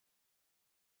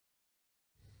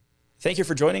Thank you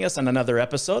for joining us on another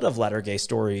episode of Latter-day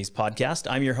Stories podcast.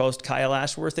 I'm your host, Kyle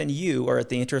Ashworth, and you are at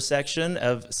the intersection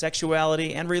of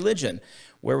sexuality and religion,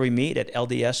 where we meet at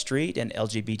LDS Street and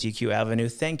LGBTQ Avenue.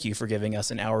 Thank you for giving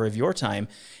us an hour of your time,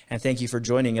 and thank you for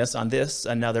joining us on this,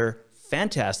 another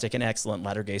fantastic and excellent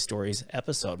Latter-day Stories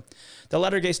episode. The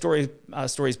Latter-day Stories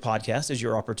podcast is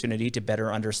your opportunity to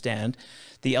better understand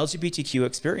the LGBTQ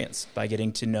experience by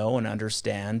getting to know and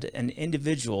understand an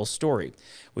individual story.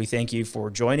 We thank you for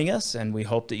joining us, and we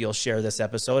hope that you'll share this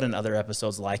episode and other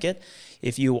episodes like it.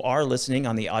 If you are listening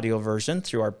on the audio version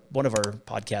through one of our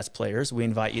podcast players, we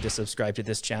invite you to subscribe to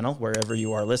this channel wherever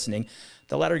you are listening.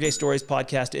 The Latter-day Stories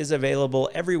podcast is available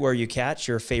everywhere you catch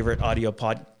your favorite audio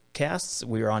podcasts.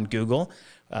 We are on Google,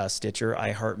 Stitcher,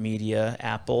 iHeartMedia,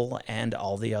 Apple, and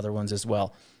all the other ones as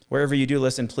well. Wherever you do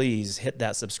listen, please hit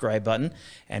that subscribe button,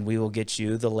 and we will get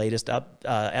you the latest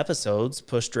episodes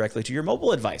pushed directly to your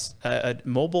mobile device.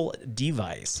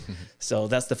 So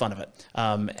that's the fun of it.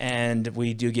 And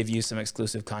we do give you some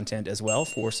exclusive content as well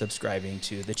for subscribing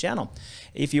to the channel.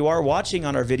 If you are watching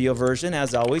on our video version,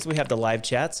 as always, we have the live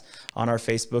chats on our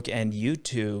Facebook and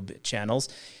YouTube channels.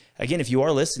 Again, if you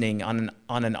are listening on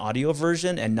an audio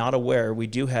version and not aware, we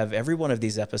do have every one of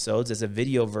these episodes as a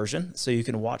video version, so you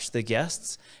can watch the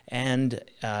guests. And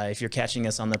if you're catching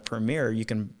us on the premiere, you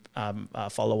can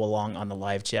follow along on the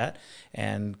live chat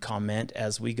and comment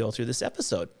as we go through this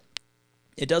episode.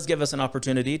 It does give us an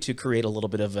opportunity to create a little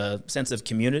bit of a sense of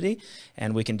community,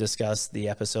 and we can discuss the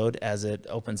episode as it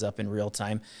opens up in real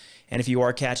time. And if you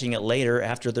are catching it later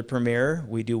after the premiere,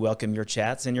 we do welcome your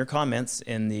chats and your comments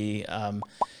in the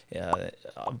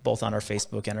both on our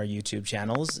Facebook and our YouTube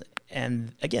channels.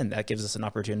 And again, that gives us an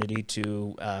opportunity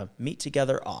to meet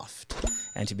together oft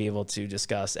and to be able to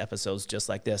discuss episodes just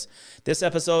like this. This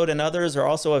episode and others are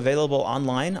also available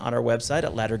online on our website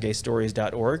at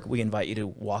lattergaystories.org. We invite you to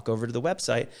walk over to the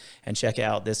website and check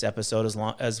out this episode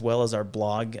as well as our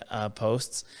blog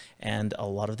posts and a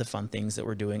lot of the fun things that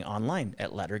we're doing online at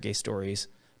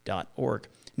lattergaystories.org.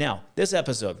 Now, this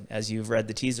episode, as you've read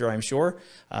the teaser, I'm sure,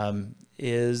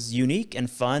 is unique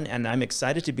and fun, and I'm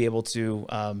excited to be able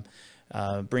to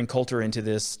bring Colter into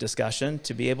this discussion,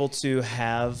 to be able to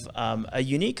have a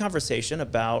unique conversation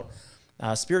about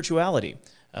spirituality,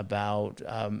 about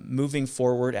moving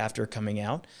forward after coming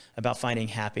out, about finding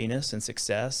happiness and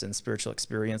success and spiritual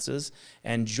experiences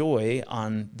and joy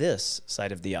on this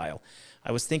side of the aisle.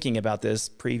 I was thinking about this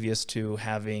previous to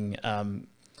having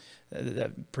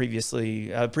previous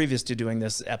to doing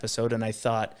this episode, and I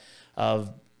thought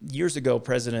of years ago,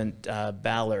 President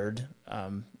Ballard,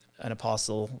 an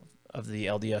apostle of the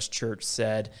LDS Church,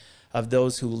 said of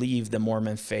those who leave the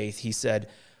Mormon faith, he said,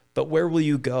 "But where will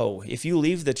you go? If you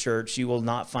leave the church, you will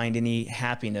not find any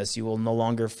happiness. You will no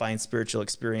longer find spiritual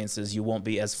experiences. You won't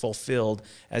be as fulfilled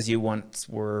as you once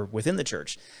were within the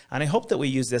church." And I hope that we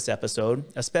use this episode,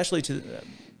 especially to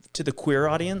the queer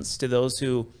audience, to those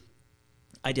who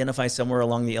identify somewhere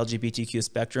along the LGBTQ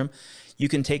spectrum. You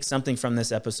can take something from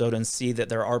this episode and see that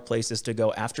there are places to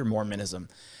go after Mormonism.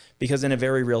 Because in a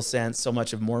very real sense, so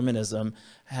much of Mormonism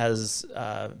has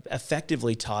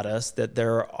effectively taught us that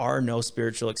there are no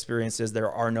spiritual experiences,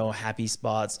 there are no happy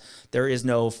spots, there is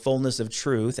no fullness of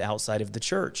truth outside of the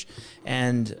church.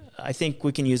 And I think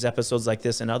we can use episodes like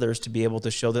this and others to be able to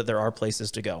show that there are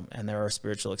places to go, and there are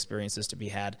spiritual experiences to be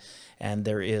had, and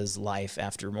there is life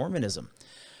after Mormonism.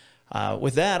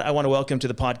 With that, I want to welcome to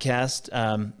the podcast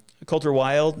Colter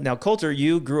Wild. Now, Colter,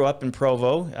 you grew up in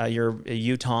Provo. You're a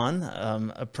Utahn,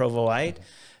 a Provoite.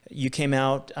 You came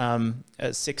out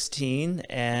at 16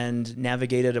 and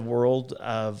navigated a world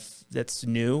that's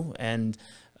new, and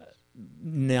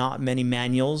not many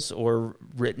manuals or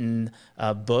written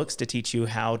books to teach you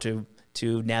how to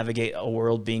navigate a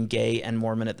world being gay and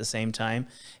Mormon at the same time,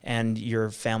 and your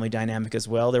family dynamic as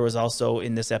well. There was also,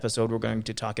 in this episode, we're going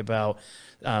to talk about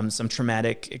some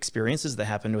traumatic experiences that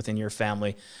happened within your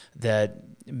family that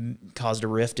caused a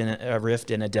rift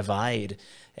and a divide,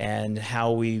 and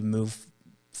how we move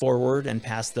forward and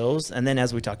past those. And then,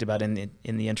 as we talked about in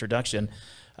the introduction,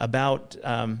 about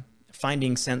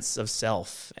finding sense of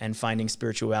self and finding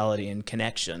spirituality and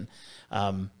connection.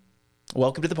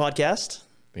 Welcome to the podcast.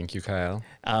 Thank you, Kyle.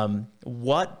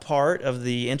 What part of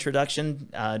the introduction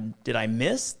did I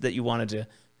miss that you wanted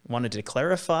to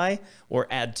clarify or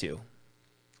add to?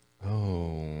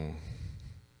 Oh,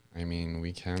 I mean,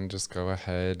 we can just go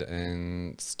ahead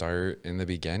and start in the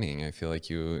beginning. I feel like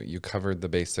you covered the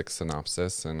basic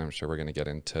synopsis, and I'm sure we're going to get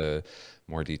into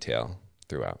more detail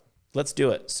throughout. Let's do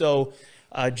it. So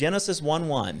Genesis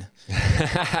 1:1,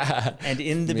 and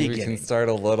in the beginning. We can start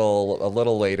a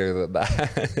little later than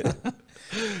that.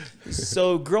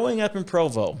 So growing up in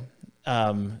Provo,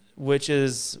 which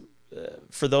is,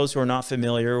 for those who are not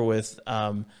familiar with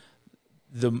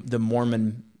the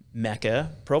Mormon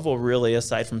Mecca, Provo really,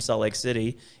 aside from Salt Lake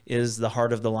City, is the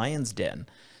heart of the lion's den.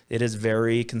 It is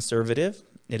very conservative.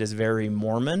 It is very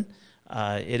Mormon.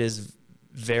 It is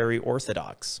very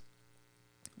Orthodox.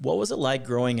 What was it like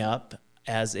growing up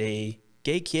as a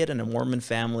gay kid in a Mormon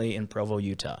family in Provo,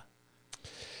 Utah?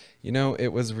 You know, it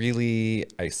was really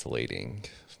isolating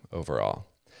overall.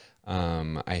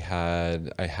 I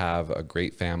have a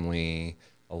great family,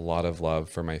 a lot of love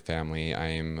for my family.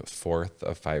 I'm fourth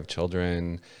of 5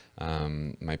 children.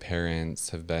 My parents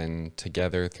have been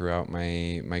together throughout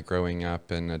my growing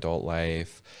up and adult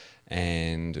life,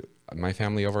 and my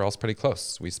family overall is pretty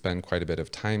close. We spend quite a bit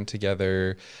of time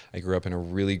together. I grew up in a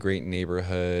really great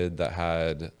neighborhood that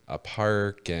had a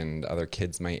park and other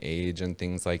kids my age and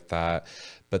things like that.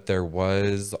 But there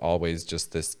was always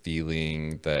just this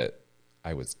feeling that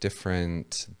I was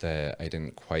different, that I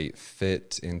didn't quite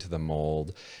fit into the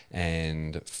mold.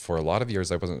 And for a lot of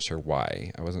years, I wasn't sure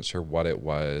why. I wasn't sure what it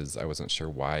was. I wasn't sure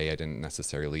why I didn't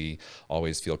necessarily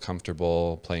always feel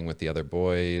comfortable playing with the other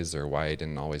boys, or why I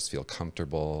didn't always feel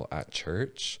comfortable at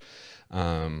church.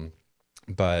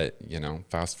 But, you know,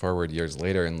 fast forward years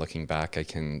later and looking back, I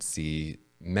can see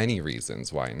many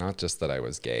reasons why, not just that I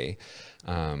was gay,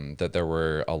 that there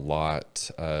were a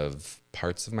lot of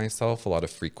parts of myself, a lot of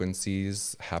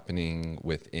frequencies happening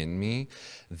within me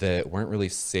that weren't really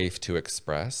safe to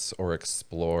express or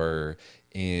explore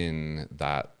in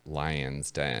that lion's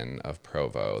den of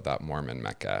Provo, that Mormon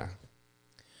Mecca.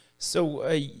 So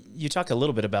you talk a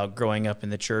little bit about growing up in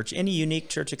the church. Any unique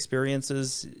church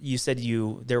experiences? You said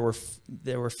there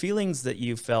were feelings that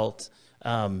you felt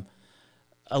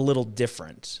a little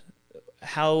different.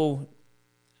 How?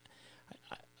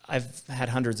 I've had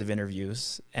hundreds of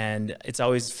interviews, and it's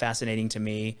always fascinating to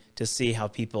me to see how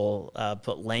people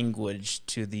put language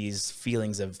to these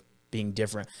feelings of being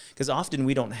different. Because often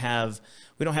we don't have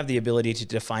the ability to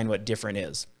define what different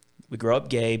is. We grow up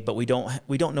gay, but we don't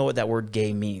know what that word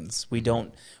gay means. We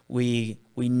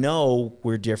know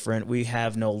we're different. We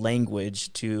have no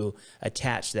language to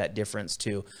attach that difference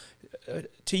to.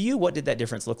 To you, what did that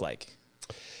difference look like?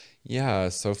 Yeah,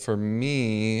 so for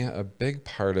me, a big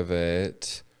part of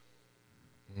it,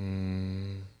 give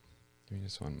me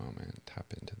just one moment,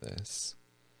 tap into this.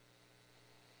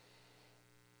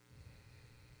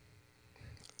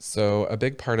 So a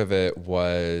big part of it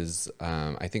was,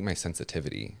 I think, my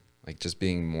sensitivity, like just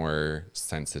being more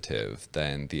sensitive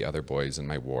than the other boys in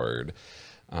my ward,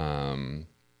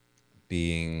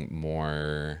 being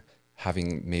more,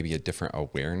 having maybe a different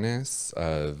awareness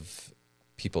of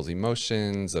people's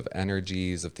emotions, of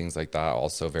energies, of things like that,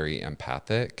 also very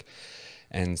empathic.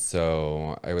 And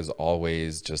so I was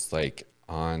always just like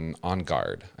on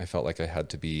guard. I felt like I had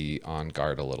to be on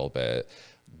guard a little bit.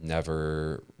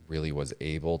 Never really was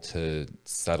able to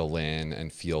settle in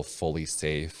and feel fully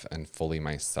safe and fully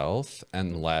myself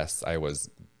unless I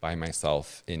was by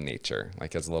myself in nature.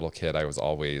 Like as a little kid, I was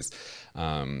always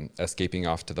escaping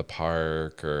off to the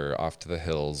park or off to the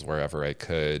hills, wherever I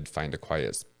could find a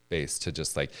quiet space to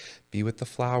just like be with the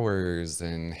flowers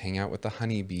and hang out with the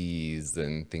honeybees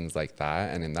and things like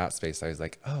that. And in that space, I was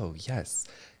like, oh yes,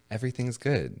 everything's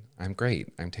good. I'm great.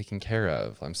 I'm taken care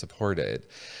of. I'm supported.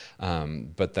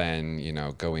 But then, you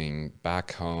know, going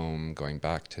back home, going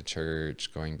back to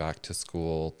church, going back to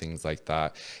school, things like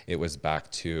that, it was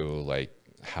back to like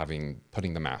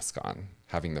putting the mask on,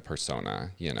 having the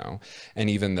persona, you know. And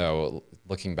even though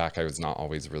looking back, I was not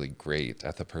always really great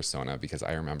at the persona, because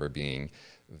I remember being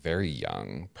very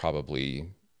young, probably,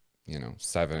 you know,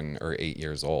 7 or 8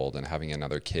 years old, and having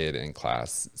another kid in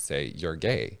class say, "You're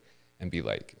gay," and be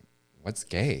like, "What's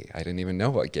gay?" I didn't even know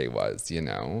what gay was, you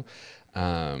know.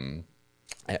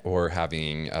 Or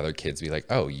having other kids be like,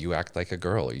 "Oh, you act like a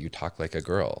girl," or "You talk like a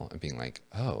girl," and being like,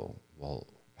 "Oh, well,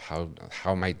 how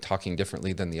am I talking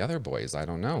differently than the other boys? I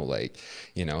don't know." Like,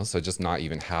 you know, so just not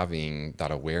even having that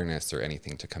awareness or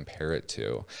anything to compare it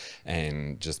to,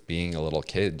 and just being a little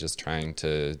kid, just trying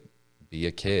to be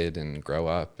a kid and grow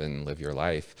up and live your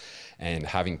life, and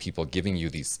having people giving you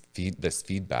this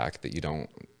feedback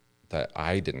that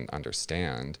I didn't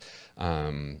understand,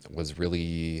 was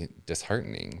really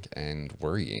disheartening and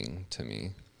worrying to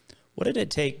me. What did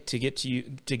it take to get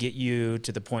you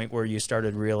to the point where you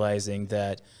started realizing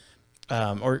that,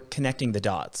 or connecting the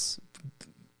dots,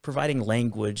 providing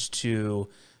language to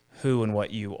who and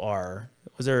what you are?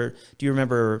 Do you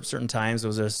remember certain times,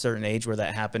 was there a certain age where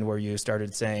that happened, where you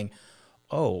started saying,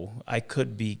 "Oh, I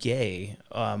could be gay,"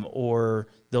 or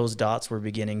those dots were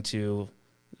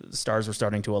stars were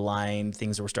starting to align,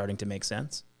 things were starting to make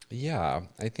sense? Yeah,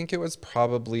 I think it was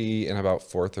probably in about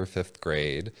fourth or fifth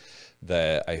grade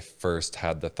that I first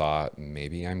had the thought,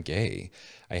 maybe I'm gay.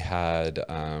 I had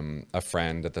a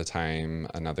friend at the time,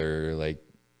 another like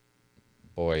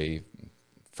boy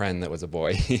friend that was a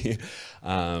boy,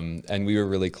 and we were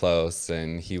really close,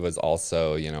 and he was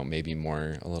also, you know, maybe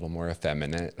more, a little more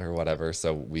effeminate or whatever,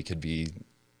 so we could be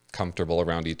comfortable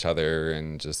around each other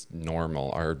and just normal,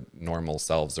 our normal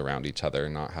selves around each other,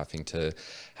 not having to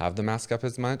have the mask up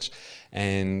as much.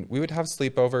 And we would have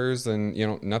sleepovers, and you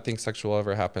know, nothing sexual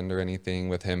ever happened or anything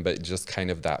with him, but just kind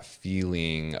of that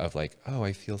feeling of like, oh,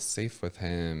 I feel safe with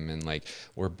him, and like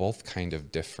we're both kind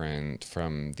of different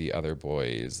from the other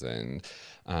boys. And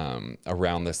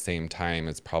around the same time,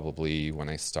 it's probably when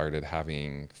I started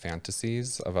having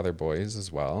fantasies of other boys as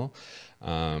well.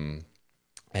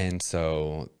 And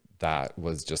so that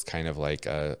was just kind of like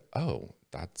oh,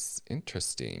 that's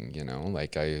interesting, you know,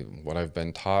 like what I've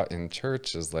been taught in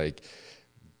church is like,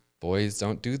 boys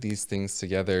don't do these things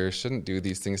together, shouldn't do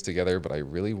these things together, but I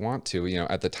really want to. You know,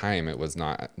 at the time, it was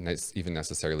not even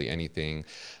necessarily anything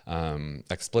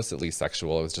explicitly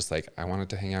sexual. It was just like, I wanted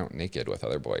to hang out naked with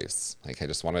other boys. Like, I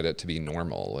just wanted it to be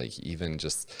normal. Like, even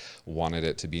just wanted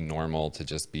it to be normal to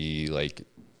just be like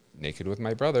naked with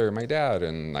my brother, my dad,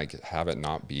 and like have it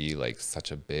not be like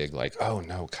such a big like, oh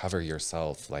no, cover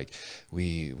yourself, like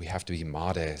we have to be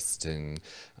modest. And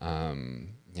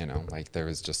you know, like there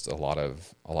was just a lot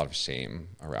of shame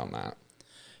around that.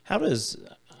 How does,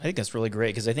 I think that's really great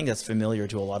because I think that's familiar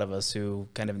to a lot of us who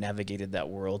kind of navigated that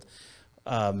world.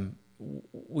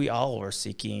 We all were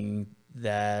seeking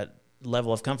that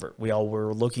level of comfort. We all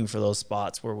were looking for those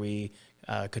spots where we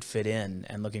could fit in,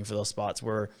 and looking for those spots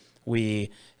where we,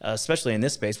 especially in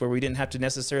this space, where we didn't have to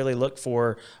necessarily look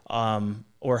for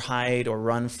or hide or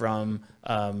run from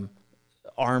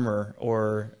armor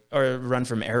or run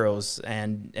from arrows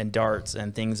and darts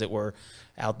and things that were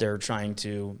out there trying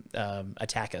to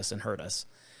attack us and hurt us.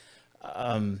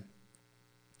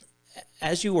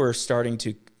 As you were starting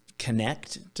to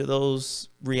connect to those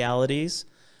realities,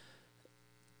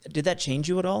 did that change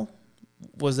you at all?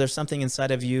 Was there something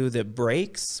inside of you that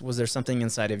breaks? Was there something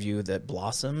inside of you that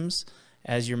blossoms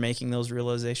as you're making those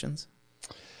realizations?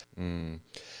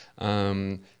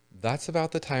 That's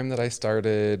about the time that I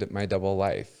started my double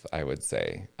life, I would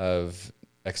say, of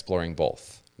exploring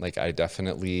both. Like I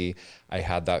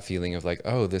had that feeling of like,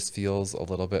 oh, this feels a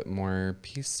little bit more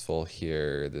peaceful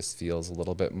here. This feels a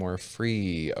little bit more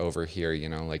free over here, you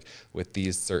know, like with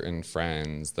these certain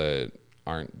friends that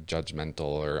aren't judgmental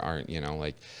or aren't, you know,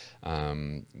 like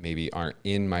maybe aren't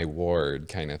in my ward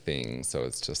kind of thing. So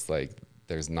it's just like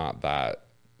there's not that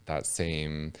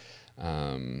same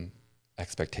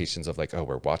expectations of like, oh,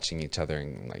 we're watching each other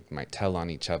and like might tell on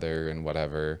each other and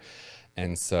whatever.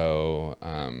 And so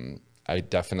I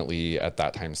definitely at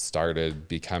that time started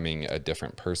becoming a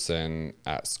different person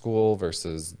at school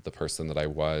versus the person that I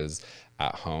was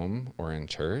at home or in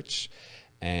church.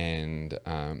 And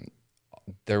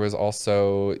there was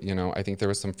also, you know, I think there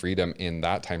was some freedom in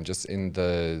that time, just in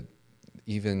the,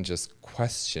 even just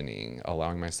questioning,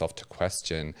 allowing myself to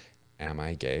question, am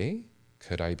I gay?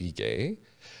 Could I be gay?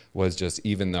 Was just,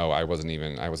 even though I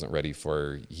wasn't ready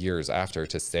for years after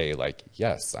to say like,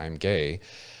 yes, I'm gay.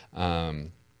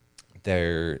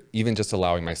 Even just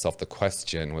allowing myself the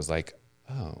question was like,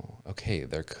 oh, okay,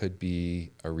 there could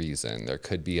be a reason, there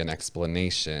could be an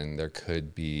explanation, there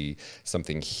could be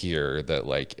something here that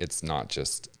like, it's not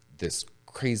just this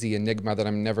crazy enigma that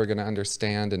I'm never going to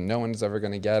understand and no one's ever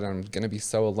going to get, and I'm going to be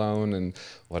so alone and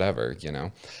whatever, you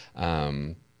know.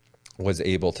 Was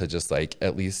able to just like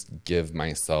at least give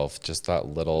myself just that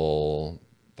little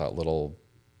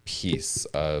piece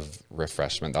of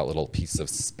refreshment, that little piece of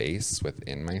space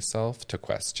within myself to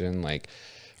question, like,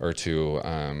 or to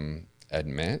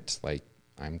admit like,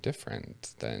 I'm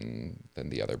different than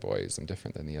the other boys, I'm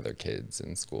different than the other kids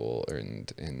in school or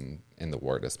in the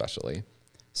ward especially.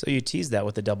 So you teased that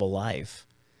with the double life.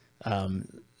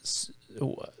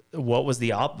 What was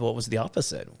the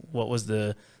opposite? What was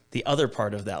the other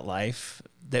part of that life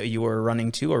that you were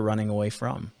running to or running away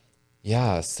from?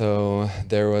 Yeah, so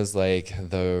there was like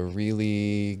the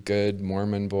really good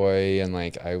Mormon boy, and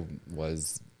like I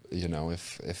was, you know,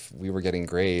 if we were getting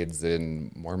grades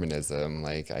in Mormonism,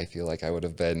 like I feel like I would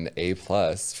have been A+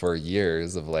 for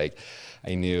years of like,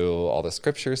 I knew all the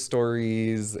scripture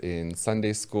stories in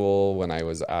Sunday school. When I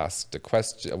was asked a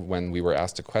question, when we were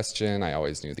asked a question, I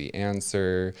always knew the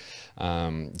answer.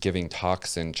 Giving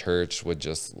talks in church would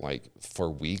just like for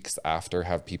weeks after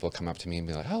have people come up to me and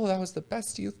be like, oh, that was the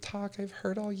best youth talk I've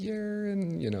heard all year.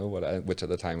 And you know, which at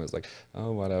the time was like,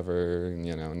 oh, whatever,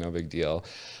 you know, no big deal.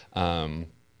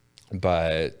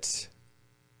 But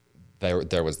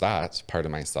there was that part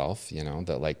of myself, you know,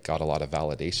 that like got a lot of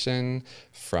validation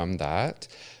from that.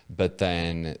 But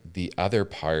then the other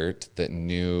part that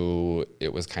knew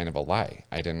it was kind of a lie.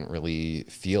 I didn't really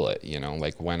feel it, you know,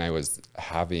 like when I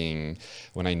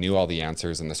knew all the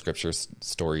answers in the scripture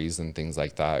stories and things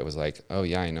like that, it was like, oh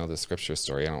yeah, I know the scripture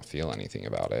story. I don't feel anything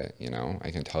about it. You know,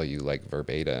 I can tell you like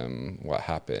verbatim what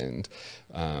happened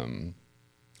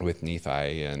with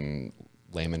Nephi and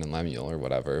Laman and Lemuel or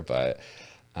whatever, but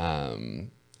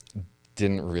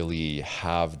didn't really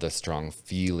have the strong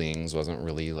feelings, wasn't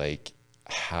really like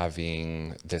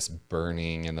having this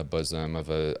burning in the bosom of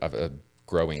a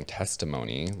growing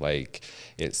testimony like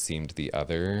it seemed the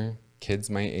other kids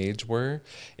my age were.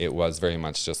 It was very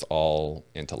much just all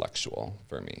intellectual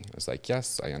for me. It was like,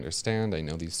 yes, I understand, I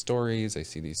know these stories, I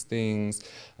see these things,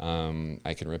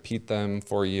 I can repeat them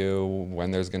for you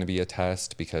when there's going to be a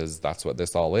test, because that's what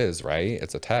this all is, right?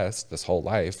 It's a test. This whole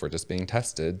life we're just being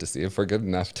tested to see if we're good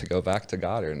enough to go back to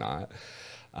God or not.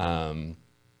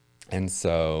 And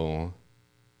so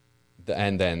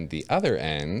and then the other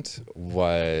end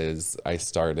was I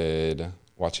started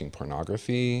watching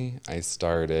pornography. I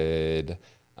started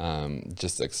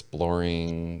just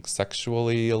exploring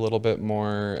sexually a little bit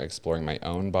more, exploring my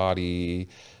own body.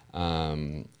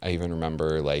 I even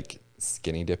remember like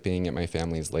skinny dipping at my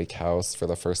family's lake house for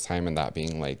the first time, and that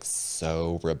being like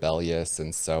so rebellious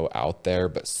and so out there,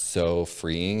 but so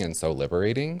freeing and so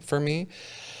liberating for me.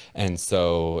 And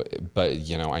so, but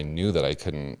you know, I knew that I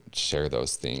couldn't share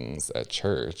those things at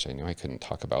church. I knew I couldn't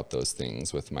talk about those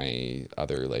things with my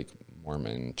other like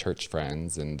Mormon church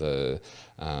friends man,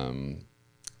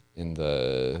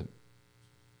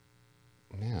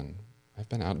 I've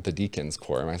been out of the deacons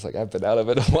quorum. I was like, I've been out of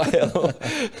it a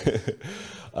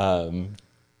while.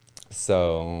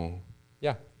 So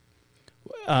yeah.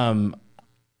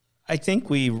 I think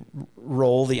we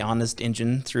roll the honest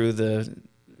engine through the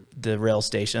rail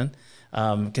station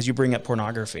because you bring up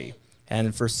pornography.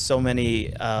 And for so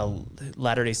many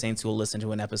Latter-day Saints who will listen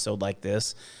to an episode like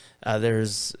this,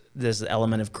 there's this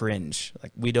element of cringe.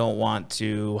 Like, we don't want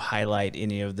to highlight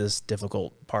any of this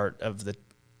difficult part of the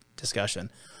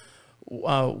discussion.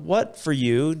 What for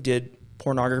you did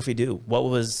pornography do?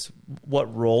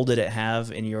 What role did it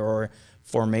have in your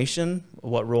formation?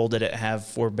 What role did it have,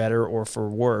 for better or for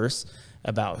worse,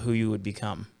 about who you would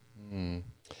become?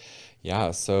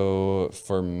 Yeah, so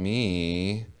for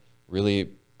me, really,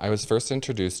 I was first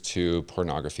introduced to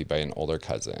pornography by an older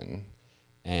cousin,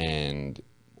 and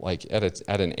like at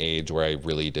an age where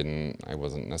I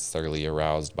wasn't necessarily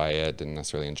aroused by it, didn't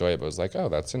necessarily enjoy it, but was like, oh,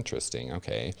 that's interesting,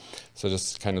 okay. So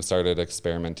just kind of started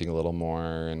experimenting a little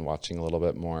more and watching a little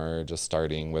bit more, just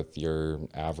starting with your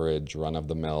average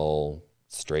run-of-the-mill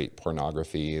straight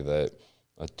pornography that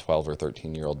a 12 or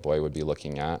 13-year-old boy would be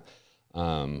looking at,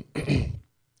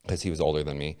 because he was older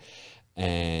than me.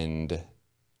 And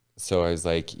so I was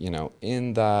like, you know,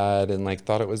 in that, and like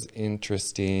thought it was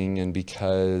interesting. And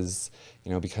because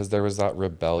there was that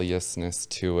rebelliousness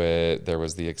to it, there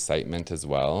was the excitement as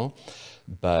well.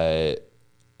 But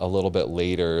a little bit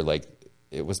later, like,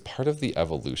 it was part of the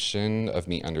evolution of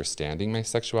me understanding my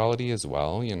sexuality as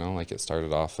well. You know, like it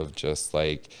started off of just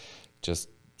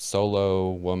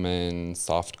solo woman,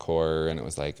 softcore, and it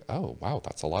was like, oh wow,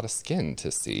 that's a lot of skin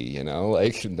to see, you know,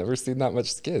 like I've never seen that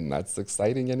much skin. That's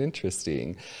exciting and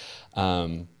interesting.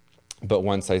 But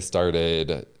once I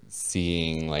started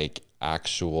seeing like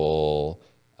actual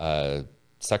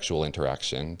sexual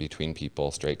interaction between people,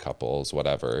 straight couples,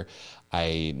 whatever,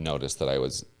 I noticed that I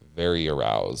was very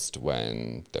aroused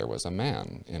when there was a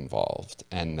man involved.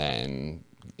 And then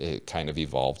it kind of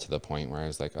evolved to the point where I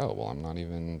was like, oh, well, I'm not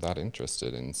even that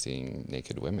interested in seeing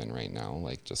naked women right now.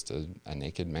 Like, just a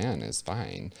naked man is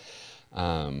fine.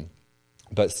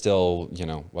 But still, you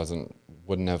know,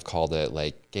 wouldn't have called it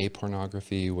like gay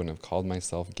pornography, wouldn't have called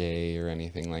myself gay or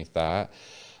anything like that.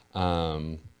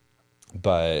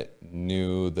 But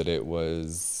knew that it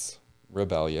was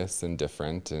rebellious and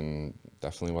different, and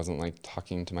definitely wasn't like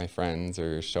talking to my friends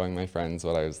or showing my friends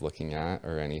what I was looking at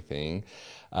or anything.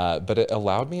 But it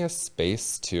allowed me a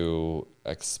space to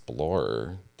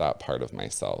explore that part of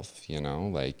myself, you know,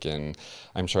 like, and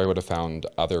I'm sure I would have found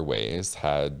other ways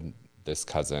had this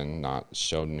cousin not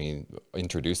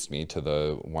introduced me to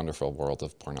the wonderful world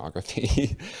of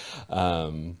pornography.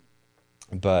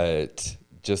 But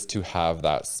just to have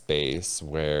that space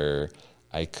where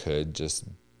I could just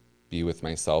be with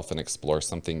myself and explore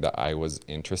something that I was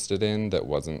interested in, that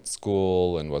wasn't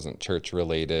school and wasn't church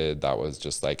related. That was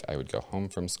just like, I would go home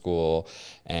from school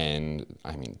and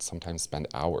I mean, sometimes spend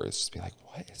hours just be like,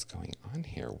 what is going on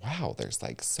here? Wow, there's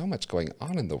like so much going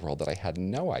on in the world that I had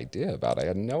no idea about. I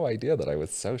had no idea that I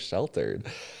was so sheltered.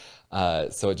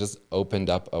 So it just opened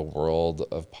up a world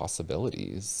of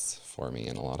possibilities for me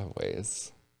in a lot of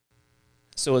ways.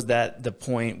 So is that the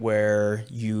point where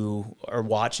you are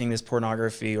watching this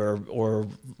pornography or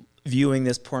viewing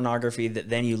this pornography that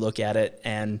then you look at it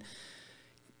and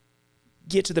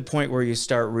get to the point where you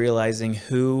start realizing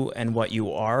who and what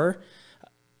you are?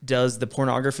 Does the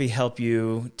pornography help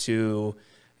you to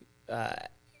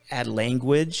add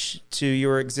language to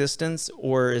your existence,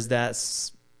 or is that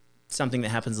something that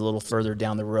happens a little further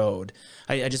down the road?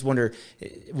 I just wonder,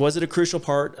 was it a crucial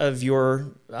part of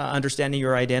your understanding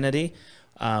your identity?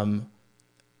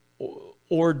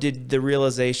 Or did the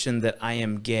realization that I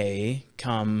am gay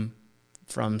come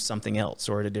from something else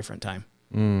or at a different time?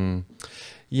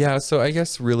 Yeah, so I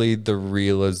guess really the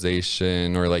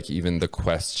realization, or like even the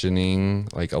questioning,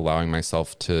 like allowing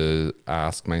myself to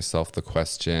ask myself the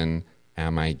question,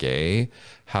 am I gay,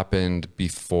 happened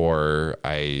before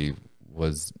I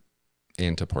was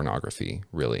into pornography,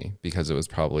 really, because it was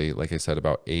probably, like I said,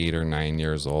 about 8 or 9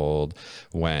 years old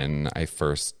when I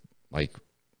first, like,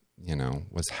 you know,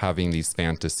 was having these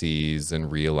fantasies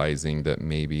and realizing that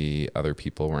maybe other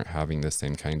people weren't having the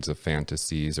same kinds of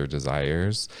fantasies or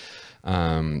desires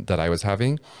that I was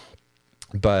having.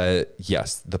 But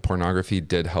yes, the pornography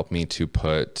did help me to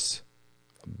put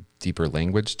deeper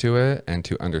language to it and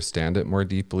to understand it more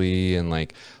deeply, and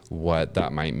like what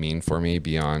that might mean for me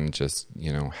beyond just,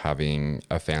 you know, having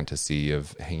a fantasy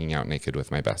of hanging out naked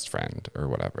with my best friend or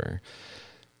whatever.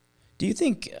 Do you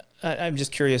think, I'm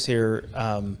just curious here,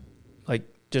 like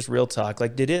just real talk,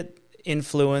 like did it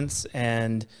influence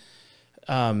and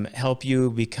help you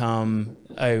become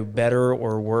a better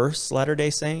or worse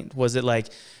Latter-day Saint? Was it like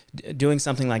doing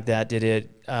something like that? Did it,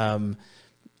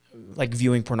 like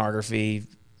viewing pornography,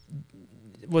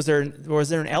 was there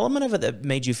an element of it that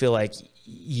made you feel like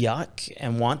yuck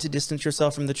and want to distance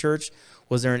yourself from the church?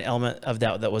 Was there an element of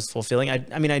that was fulfilling?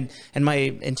 I mean, and my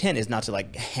intent is not to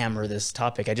like hammer this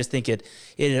topic. I just think it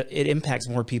impacts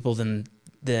more people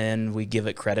than we give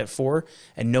it credit for,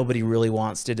 and nobody really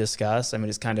wants to discuss. I mean,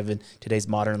 it's kind of in today's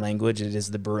modern language, it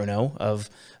is the Bruno of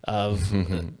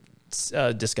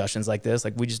discussions like this.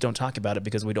 Like we just don't talk about it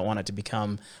because we don't want it to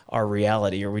become our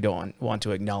reality, or we don't want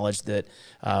to acknowledge that.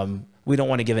 We don't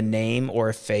want to give a name or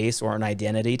a face or an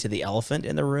identity to the elephant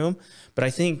in the room. But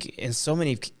I think in so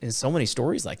many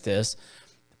stories like this,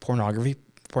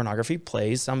 pornography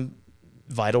plays some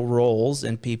vital roles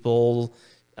in people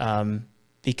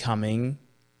becoming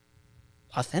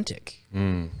authentic.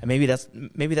 And maybe that's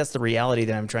the reality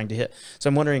that I'm trying to hit. So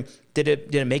I'm wondering, did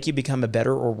it make you become a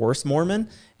better or worse Mormon?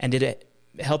 And did it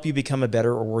help you become a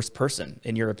better or worse person,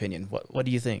 in your opinion? What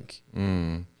do you think?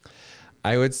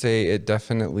 I would say it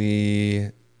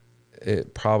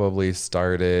probably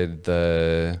started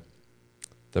the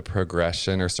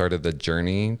progression, or started the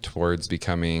journey towards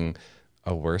becoming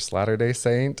a worse Latter-day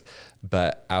Saint,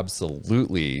 but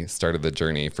absolutely started the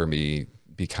journey for me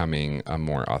becoming a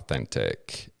more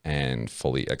authentic and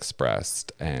fully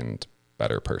expressed and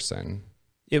better person.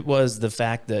 It was the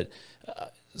fact that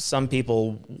some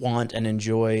people want and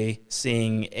enjoy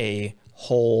seeing a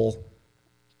whole,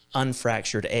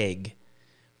 unfractured egg.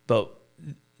 But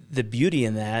the beauty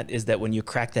in that is that when you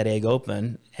crack that egg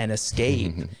open and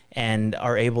escape and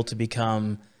are able to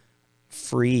become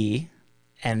free,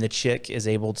 and the chick is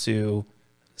able to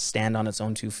stand on its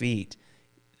own 2 feet,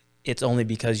 it's only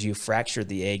because you fractured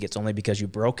the egg, it's only because you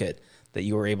broke it, that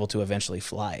you were able to eventually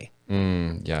fly.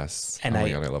 Yes. And oh my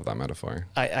God, I love that metaphor.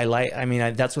 I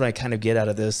mean, that's what I kind of get out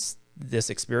of this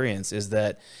experience, is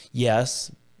that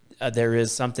yes, there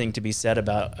is something to be said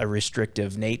about a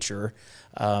restrictive nature,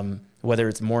 whether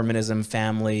it's Mormonism,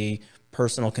 family,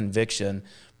 personal conviction.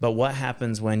 But what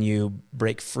happens when you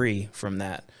break free from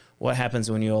that? What happens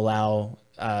when you allow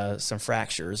some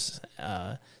fractures,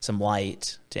 some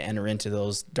light to enter into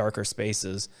those darker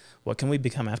spaces? What can we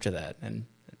become after that? And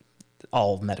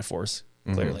all metaphors,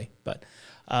 clearly. But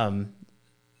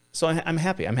so I'm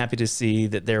happy. I'm happy to see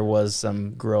that there was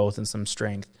some growth and some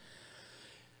strength.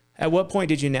 At what point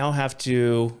did you now have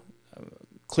to,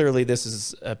 clearly this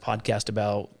is a podcast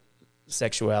about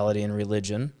sexuality and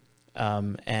religion,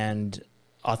 and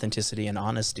authenticity and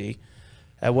honesty.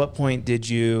 At what point did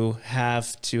you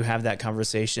have to have that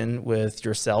conversation with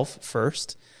yourself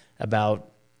first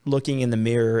about looking in the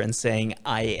mirror and saying,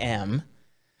 I am,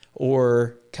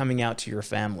 or coming out to your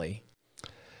family?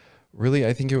 Really,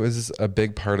 I think it was a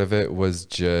big part of it was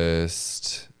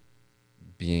just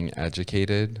being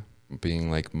educated, being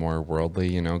like more worldly,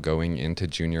 you know, going into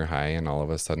junior high, and all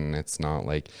of a sudden it's not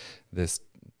like this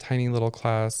tiny little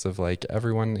class of like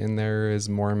everyone in there is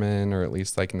Mormon, or at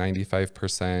least like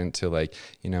 95%, to like,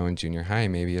 you know, in junior high,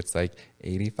 maybe it's like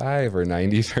 85 or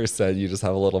 90%. You just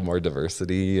have a little more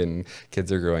diversity and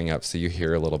kids are growing up. So you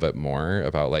hear a little bit more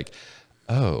about like,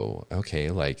 oh, okay,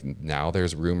 like now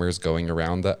there's rumors going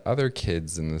around that other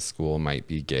kids in the school might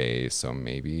be gay. So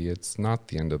maybe it's not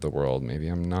the end of the world. Maybe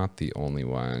I'm not the only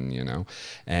one, you know,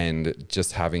 and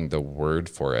just having the word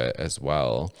for it as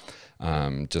well.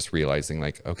 Just realizing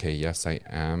like, okay, yes, I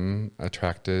am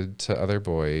attracted to other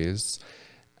boys.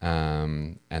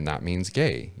 And that means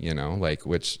gay, you know, like,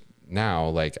 which now,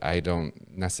 like, I don't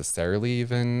necessarily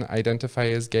even identify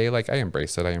as gay. Like, I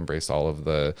embrace it. I embrace all of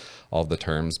the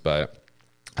terms, but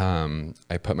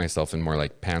I put myself in more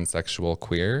like pansexual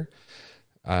queer,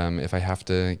 if I have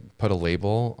to put a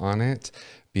label on it,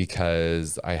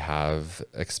 because I have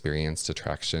experienced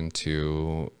attraction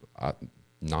to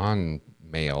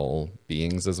non-male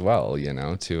beings as well, you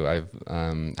know, I've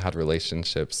had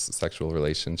relationships, sexual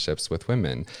relationships with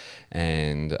women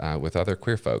and with other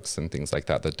queer folks and things like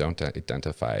that that don't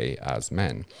identify as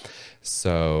men.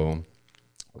 So,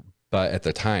 but at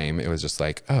the time it was just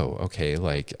like, oh, okay,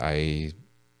 like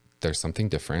there's something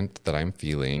different that I'm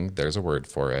feeling. There's a word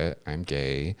for it. I'm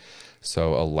gay.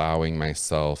 So allowing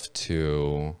myself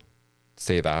to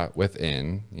say that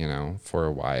within, you know, for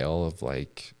a while of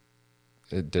like,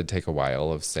 it did take a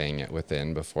while of saying it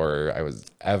within before I was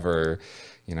ever,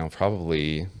 you know,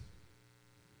 probably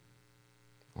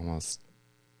almost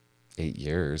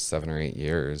 7 or 8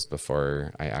 years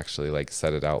before I actually like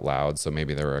said it out loud. So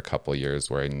maybe there were a couple years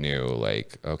where I knew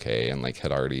like, okay, and like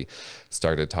had already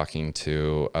started talking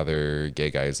to other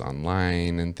gay guys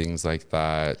online and things like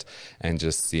that, and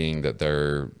just seeing that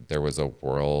there was a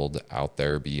world out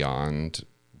there beyond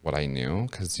what I knew.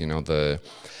 Because, you know, the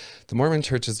Mormon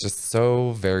church is just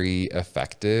so very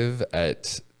effective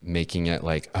at making it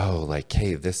like, oh, like,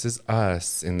 hey, this is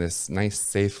us in this nice,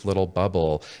 safe little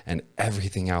bubble, and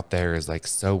everything out there is like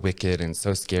so wicked and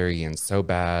so scary and so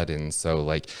bad. And so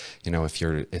like, you know, if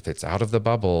it's out of the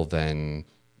bubble, then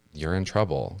you're in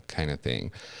trouble, kind of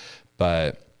thing.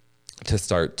 But to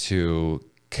start to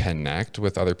connect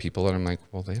with other people, and I'm like,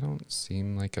 well, they don't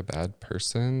seem like a bad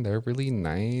person. They're really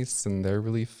nice and they're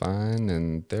really fun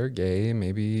and they're gay.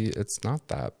 Maybe it's not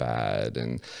that bad.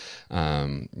 And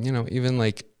you know, even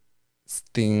like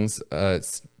things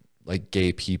like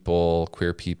gay people,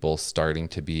 queer people starting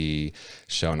to be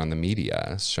shown on the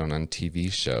media, shown on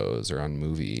TV shows or on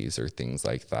movies or things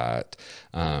like that.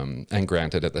 And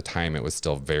granted, at the time, it was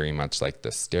still very much like the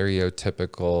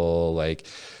stereotypical, like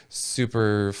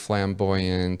super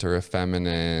flamboyant or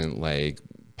effeminate, like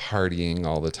partying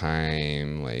all the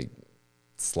time, like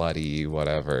slutty,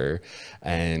 whatever.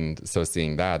 And so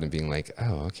seeing that and being like,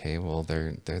 oh, okay, well,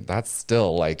 that's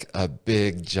still like a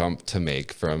big jump to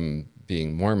make from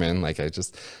being Mormon. Like I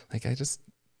just,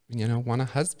 you know, want a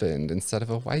husband instead of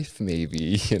a wife,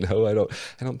 maybe, you know. I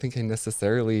don't think I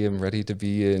necessarily am ready to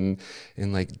be in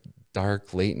like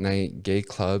dark late night gay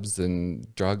clubs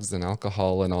and drugs and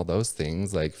alcohol and all those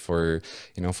things. Like for,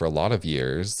 you know, for a lot of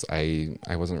years, I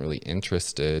wasn't really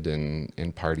interested in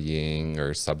partying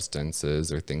or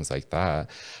substances or things like that.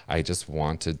 I just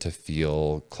wanted to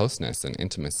feel closeness and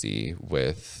intimacy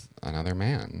with another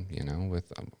man, you know,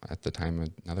 with at the time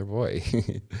another boy.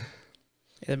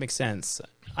 That makes sense.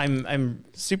 I'm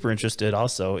super interested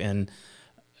also in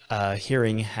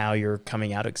hearing how your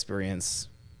coming out experience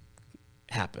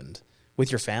happened with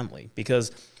your family,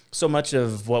 because so much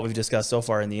of what we've discussed so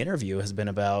far in the interview has been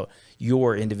about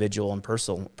your individual and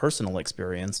personal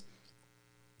experience.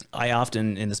 I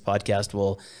often in this podcast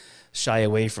will shy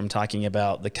away from talking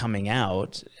about the coming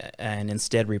out and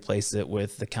instead replace it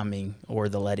with the coming or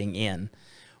the letting in.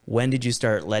 When did you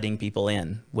start letting people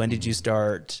in? When did you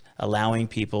start allowing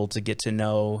people to get to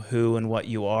know who and what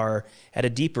you are at a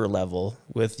deeper level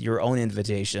with your own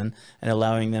invitation, and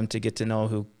allowing them to get to know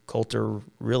who Colter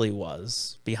really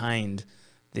was behind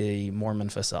the Mormon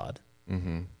facade?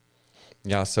 Mm-hmm.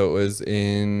 Yeah, so it was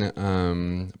in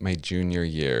my junior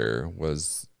year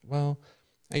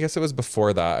I guess it was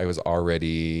before that.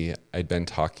 I'd been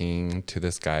talking to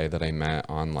this guy that I met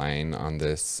online on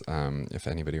this, if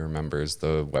anybody remembers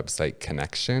the website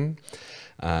Connection.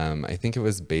 I think it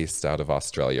was based out of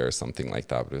Australia or something like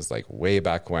that, but it was like way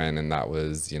back when. And that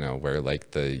was, you know, where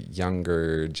like the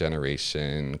younger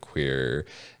generation queer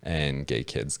and gay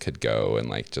kids could go and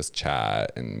like just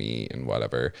chat and meet and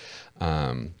whatever.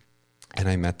 And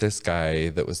I met this guy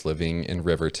that was living in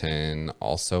Riverton,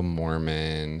 also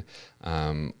Mormon,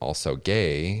 also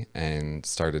gay, and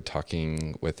started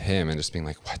talking with him and just being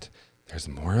like, what? there's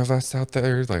more of us out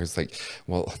there. There's like,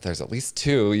 well, there's at least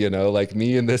two, you know, like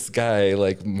me and this guy,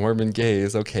 like Mormon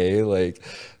gays. Okay. Like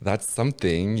that's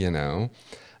something, you know.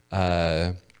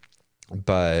 Uh,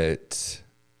 but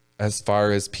as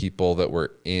far as people that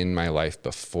were in my life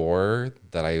before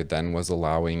that I then was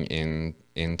allowing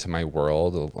into my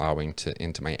world, allowing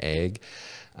into my egg,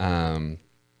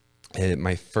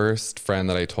 my first friend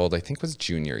that I told, I think was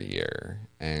junior year,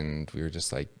 and we were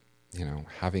just like, you know,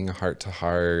 having a heart to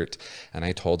heart, and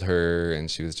I told her, and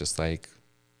she was just like,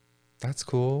 that's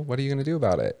cool. What are you going to do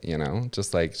about it? You know,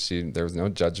 just like there was no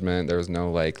judgment. There was no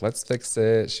like, let's fix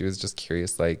it. She was just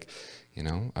curious, like, you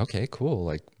know, okay, cool.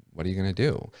 Like, what are you going to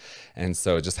do? And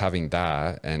so just having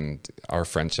that and our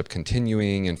friendship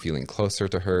continuing and feeling closer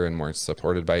to her and more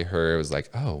supported by her, it was like,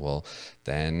 oh, well,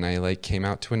 then I like came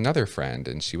out to another friend,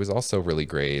 and she was also really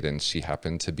great. And she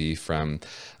happened to be from,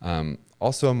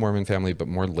 also a Mormon family, but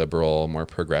more liberal, more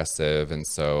progressive. And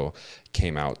so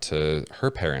came out to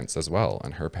her parents as well.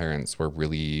 And her parents were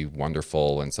really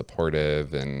wonderful and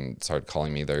supportive, and started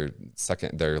calling me their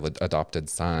adopted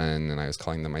son. And I was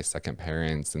calling them my second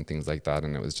parents and things like that.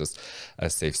 And it was just a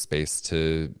safe space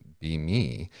to be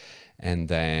me. And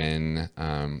then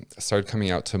started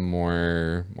coming out to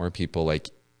more people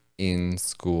like in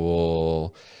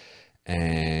school.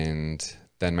 And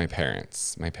then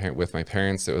with my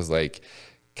parents, it was like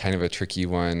kind of a tricky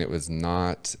one. It was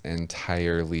not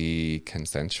entirely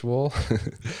consensual,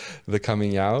 the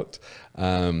coming out,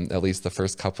 at least the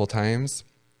first couple times.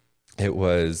 It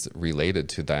was related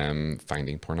to them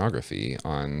finding pornography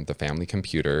on the family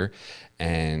computer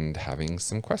and having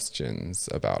some questions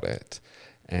about it.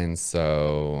 And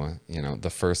so, you know, the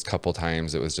first couple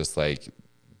times it was just like,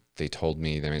 they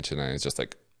mentioned, and I was just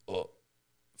like, oh,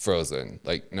 frozen.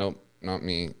 Like, nope, not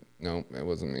me. Nope, it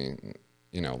wasn't me.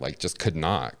 You know, like just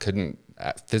couldn't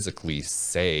physically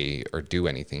say or do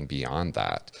anything beyond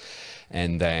that.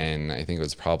 And then I think it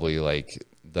was probably like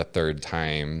the third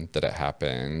time that it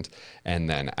happened. And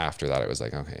then after that, it was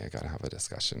like, okay, I got to have a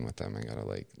discussion with them. I got to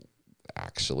like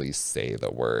actually say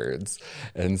the words.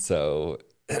 And so,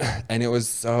 and it was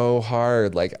so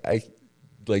hard. Like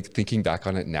thinking back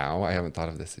on it now, I haven't thought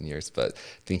of this in years, but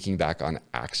thinking back on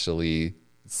actually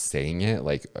saying it,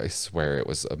 like I swear it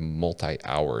was a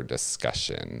multi-hour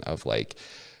discussion of like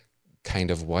kind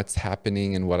of what's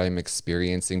happening and what I'm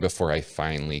experiencing before I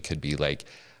finally could be like,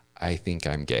 I think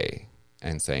I'm gay,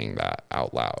 and saying that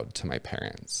out loud to my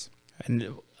parents.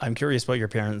 And I'm curious what your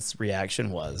parents'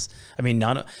 reaction was. I mean,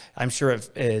 I'm sure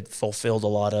it fulfilled a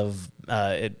lot of,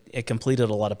 it completed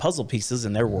a lot of puzzle pieces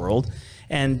in their world.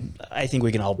 And I think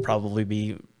we can all probably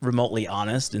be remotely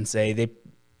honest and say they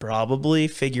probably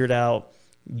figured out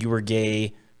you were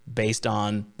gay based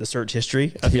on the search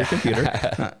history of your computer,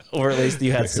 or at least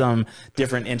you had some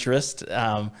different interest.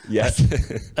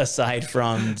 Yes. Aside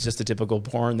from just a typical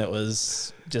porn that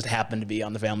was just happened to be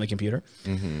on the family computer.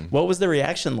 Mm-hmm. What was the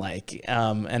reaction like?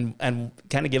 And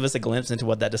kind of give us a glimpse into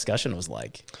what that discussion was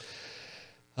like.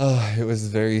 Oh, it was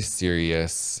very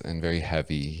serious and very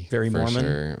heavy. Very Mormon?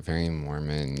 Sure. Very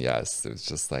Mormon. Yes. It was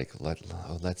just like,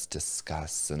 let's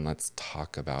discuss and let's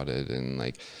talk about it. And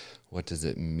like, what does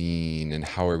it mean? And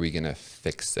how are we going to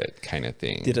fix it, kind of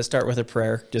thing. Did it start with a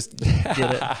prayer? Just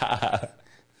get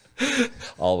it.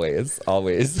 Always.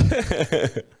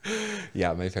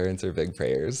 Yeah. My parents are big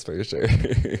prayers for sure.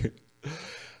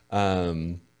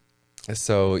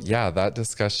 So yeah, that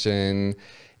discussion,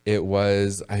 it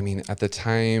was, I mean, at the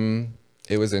time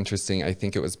it was interesting. I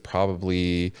think it was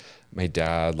probably my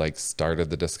dad like started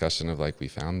the discussion of like, we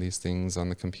found these things on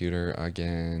the computer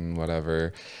again,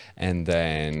 whatever. And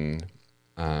then,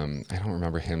 I don't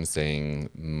remember him saying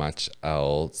much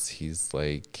else. He's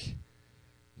like,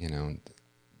 you know,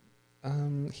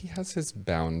 he has his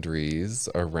boundaries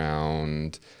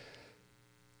around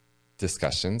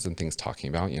discussions and things talking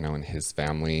about, you know, in his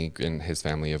family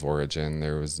of origin,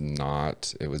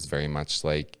 it was very much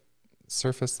like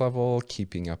surface level,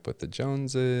 keeping up with the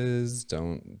Joneses,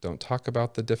 don't talk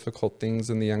about the difficult things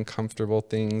and the uncomfortable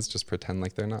things, just pretend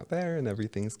like they're not there and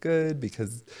everything's good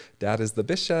because dad is the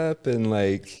bishop, and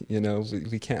like, you know,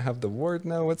 we can't have the ward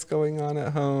know what's going on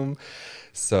at home.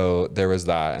 So there was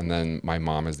that. And then my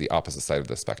mom is the opposite side of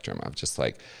the spectrum of just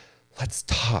like, let's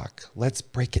talk, let's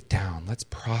break it down, let's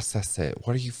process it.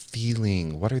 What are you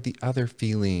feeling? What are the other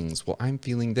feelings? Well, I'm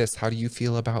feeling this. How do you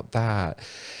feel about that?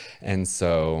 And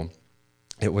so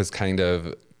it was kind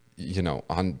of, you know,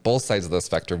 on both sides of the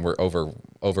spectrum were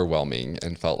overwhelming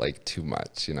and felt like too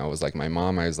much. You know, it was like my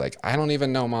mom, I was like, I don't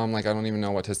even know, Mom. Like, I don't even know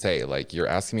what to say. Like, you're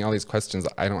asking me all these questions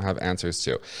I don't have answers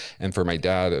to. And for my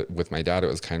dad, with my dad, it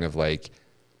was kind of like,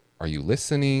 are you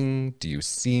listening? Do you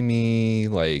see me?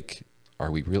 Like,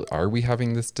 are we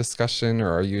having this discussion,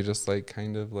 or are you just like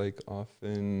kind of like off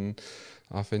in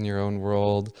your own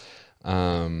world?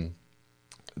 But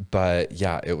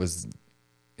yeah, it was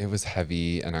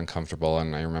heavy and uncomfortable.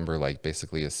 And I remember like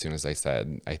basically as soon as I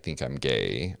said, I think I'm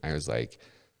gay, I was like,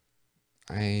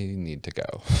 I need to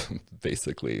go.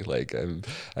 Basically, like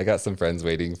I got some friends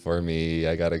waiting for me.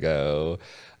 I gotta go,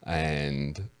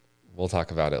 and we'll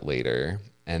talk about it later.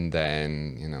 And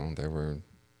then, you know, there were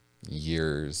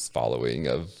years following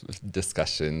of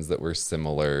discussions that were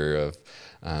similar of,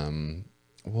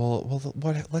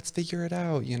 what, let's figure it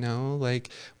out, you know, like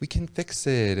we can fix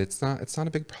it. It's not a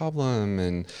big problem.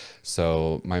 And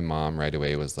so my mom right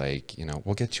away was like, you know,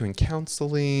 we'll get you in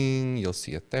counseling, you'll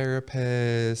see a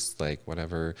therapist, like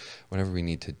whatever we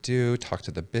need to do, talk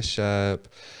to the bishop,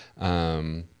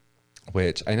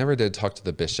 which I never did talk to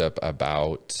the bishop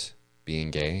about being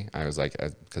gay. I was like,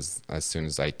 because as soon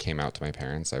as I came out to my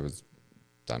parents, I was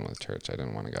done with church. I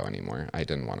didn't want to go anymore. I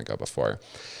didn't want to go before.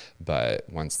 But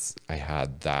once I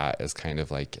had that as kind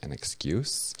of like an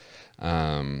excuse,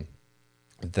 then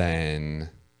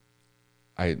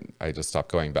I just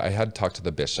stopped going. But I had talked to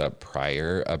the bishop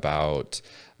prior about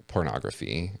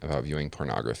pornography, about viewing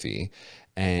pornography.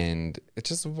 And it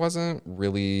just wasn't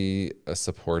really a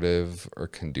supportive or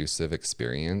conducive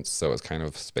experience. So it was kind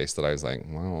of a space that I was like,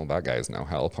 well, that guy's no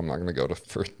help. I'm not going to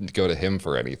go to him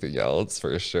for anything else,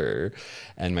 for sure.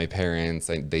 And my parents,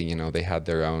 they, you know, they had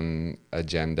their own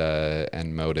agenda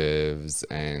and motives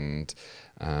and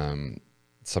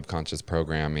subconscious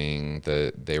programming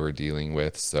that they were dealing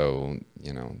with. So,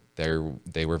 you know,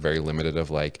 they were very limited of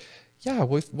like, yeah,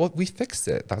 we fix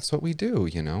it. That's what we do,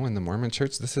 you know. In the Mormon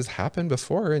church, this has happened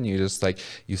before, and you just like,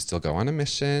 you still go on a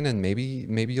mission, and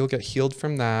maybe you'll get healed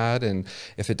from that. And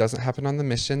if it doesn't happen on the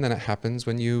mission, then it happens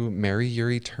when you marry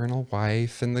your eternal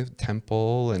wife in the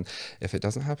temple. And if it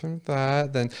doesn't happen with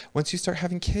that, then once you start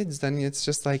having kids, then it's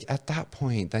just like at that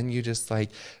point, then you just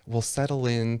like will settle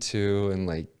into, and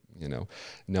like, you know,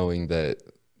 knowing that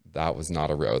that was not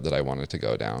a road that I wanted to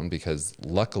go down, because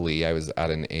luckily I was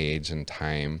at an age and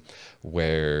time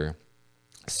where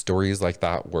stories like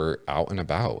that were out and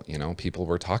about. You know, people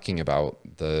were talking about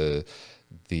the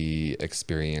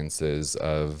experiences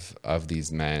of these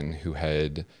men who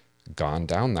had gone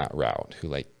down that route, who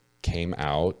like came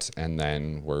out and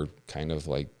then were kind of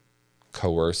like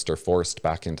coerced or forced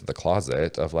back into the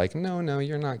closet of like, no,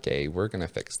 you're not gay. We're going to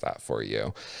fix that for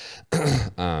you.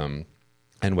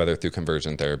 And whether through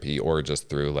conversion therapy or just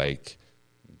through like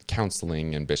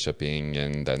counseling and bishoping,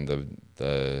 and then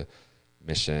the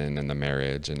mission and the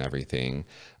marriage and everything.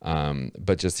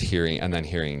 But just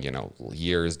hearing, you know,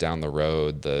 years down the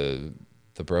road, the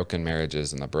broken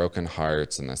marriages and the broken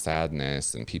hearts and the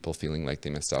sadness, and people feeling like they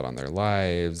missed out on their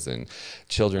lives, and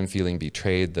children feeling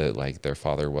betrayed that like their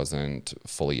father wasn't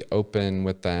fully open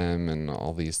with them, and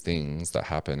all these things that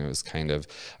happen. It was kind of,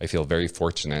 I feel very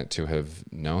fortunate to have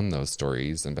known those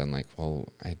stories and been like,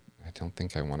 well, I don't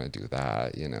think I want to do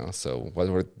that, you know. So what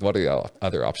are the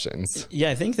other options?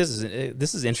 Yeah, I think this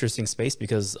is interesting space,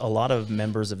 because a lot of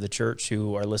members of the church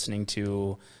who are listening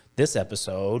to this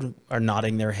episode are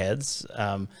nodding their heads,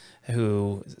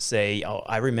 who say, oh,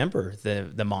 I remember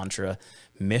the mantra,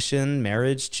 mission,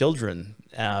 marriage, children.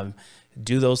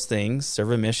 Do those things,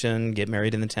 serve a mission, get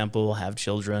married in the temple, have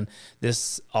children.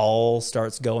 This all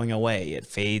starts going away. It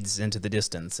fades into the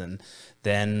distance. And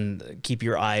then keep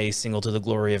your eye single to the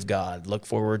glory of God. Look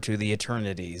forward to the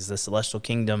eternities. The celestial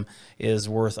kingdom is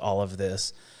worth all of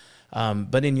this.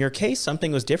 But in your case,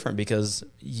 something was different, because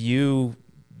you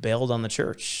bailed on the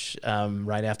church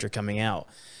right after coming out.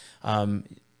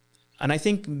 And I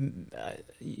think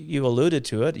you alluded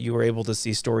to it. You were able to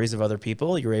see stories of other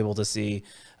people. You were able to see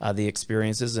the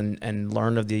experiences and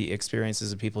learn of the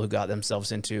experiences of people who got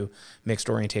themselves into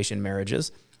mixed orientation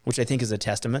marriages, which I think is a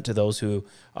testament to those who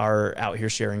are out here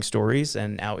sharing stories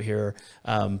and out here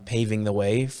paving the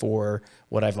way for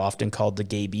what I've often called the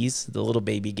gaybies, the little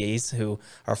baby gays who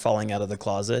are falling out of the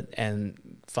closet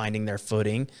and finding their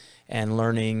footing and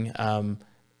learning, and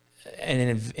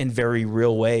in very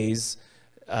real ways,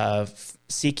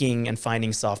 seeking and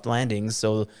finding soft landings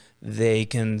so they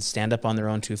can stand up on their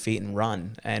own 2 feet and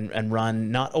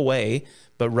run not away,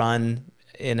 but run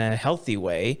in a healthy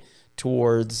way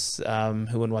towards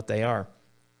who and what they are.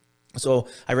 So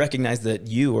I recognize that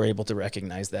you were able to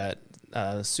recognize that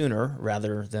sooner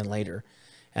rather than later.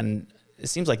 And it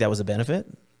seems like that was a benefit.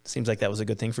 It seems like that was a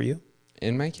good thing for you.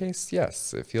 In my case,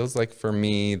 yes. It feels like for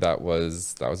me, that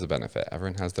was a benefit.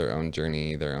 Everyone has their own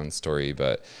journey, their own story.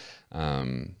 But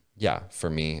yeah, for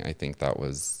me, I think that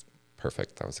was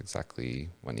perfect. That was exactly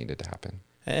what needed to happen.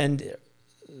 And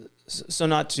so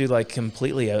not to like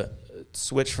completely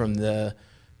switch from the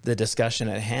discussion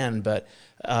at hand, but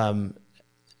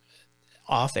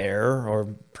off air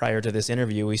or prior to this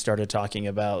interview, we started talking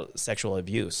about sexual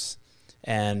abuse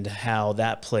and how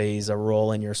that plays a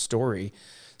role in your story.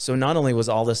 So not only was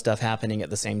all this stuff happening at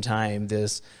the same time,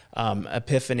 this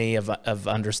epiphany of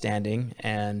understanding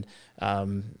and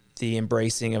the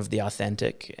embracing of the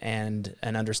authentic and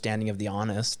an understanding of the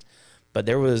honest, but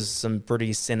there was some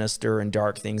pretty sinister and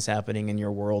dark things happening in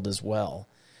your world as well.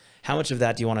 How much of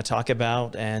that do you want to talk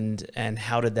about, and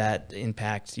how did that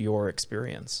impact your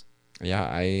experience? Yeah,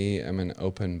 I am an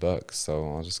open book, so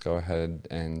I'll just go ahead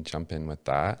and jump in with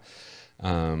that.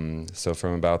 So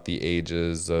from about the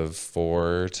ages of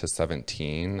 4 to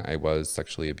 17, I was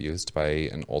sexually abused by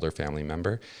an older family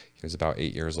member. He was about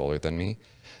 8 years older than me.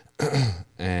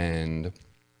 And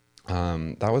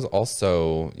that was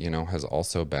also, has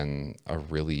also been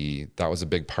that was a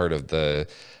big part of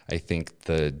I think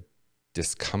the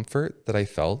discomfort that I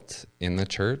felt in the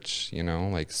church,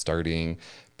 like starting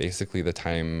basically the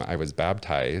time I was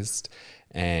baptized,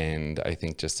 and I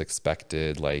think just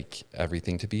expected like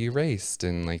everything to be erased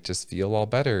and like just feel all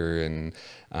better. And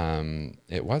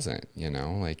it wasn't,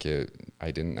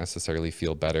 I didn't necessarily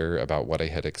feel better about what I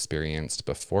had experienced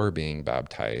before being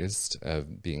baptized,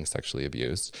 of being sexually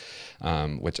abused,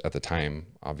 which at the time,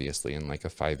 obviously in like a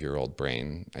 5-year-old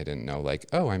brain, I didn't know like,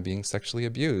 oh, I'm being sexually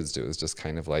abused. It was just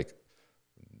kind of like,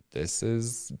 this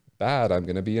is bad, I'm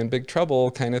going to be in big trouble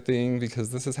kind of thing because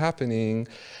this is happening.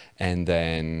 And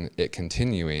then it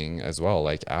continuing as well,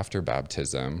 like after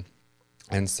baptism.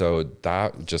 And so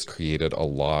that just created a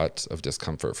lot of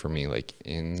discomfort for me, like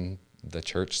in the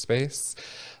church space,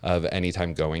 of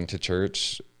anytime going to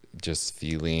church, just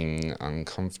feeling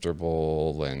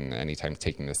uncomfortable, and anytime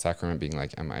taking the sacrament being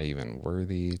like, am I even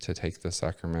worthy to take the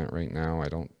sacrament right now? I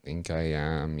don't think I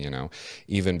am,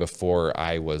 even before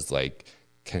I was like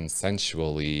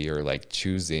consensually or like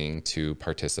choosing to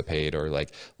participate or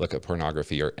like look at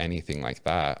pornography or anything like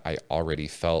that, I already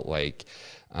felt like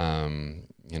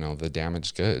the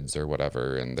damaged goods or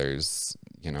whatever. And there's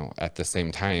at the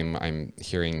same time, I'm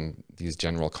hearing these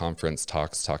general conference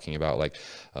talks talking about like,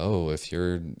 oh, if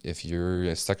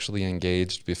you're sexually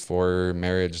engaged before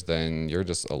marriage, then you're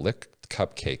just a licked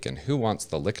cupcake, and who wants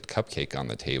the licked cupcake on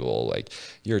the table? Like,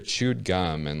 you're chewed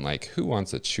gum, and like, who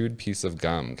wants a chewed piece of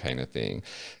gum kind of thing.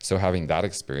 So having that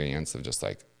experience of just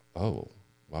like, oh,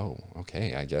 whoa,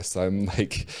 okay, I guess I'm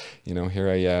like, here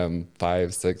I am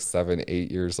 5, 6, 7,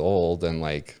 8 years old, and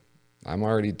like, I'm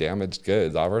already damaged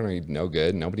goods. I'm already no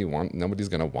good. Nobody's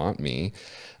gonna want me.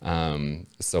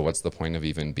 So what's the point of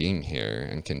even being here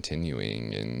and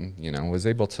continuing? And was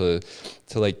able to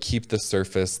like keep the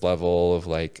surface level of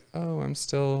like, oh, I'm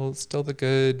still the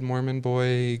good Mormon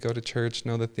boy. Go to church,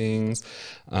 know the things,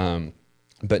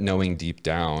 but knowing deep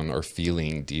down or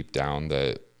feeling deep down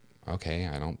that, okay,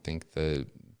 I don't think the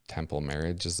temple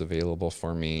marriage is available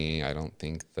for me. I don't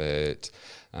think that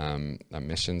a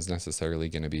mission's necessarily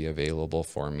going to be available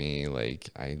for me. Like,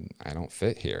 I don't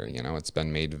fit here. It's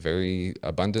been made very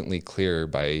abundantly clear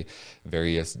by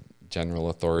various general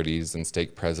authorities and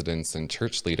stake presidents and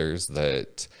church leaders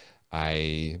that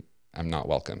I am not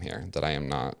welcome here, that I am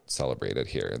not celebrated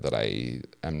here, that I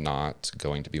am not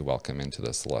going to be welcome into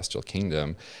the celestial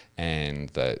kingdom, and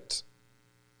that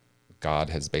God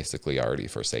has basically already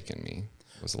forsaken me.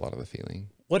 Was a lot of the feeling.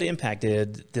 What impact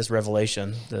did this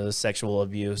revelation, the sexual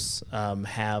abuse,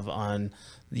 have on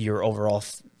your overall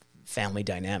family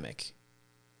dynamic?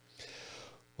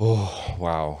 Oh,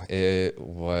 wow. It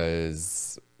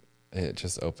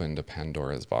just opened a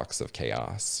Pandora's box of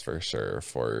chaos for sure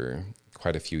for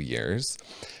quite a few years.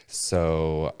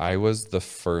 So I was the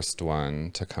first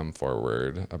one to come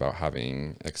forward about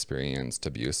having experienced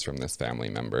abuse from this family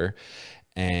member.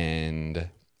 And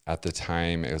at the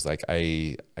time, it was like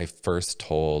I first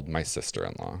told my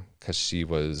sister-in-law, because she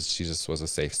just was a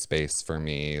safe space for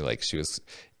me. Like, she was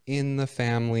in the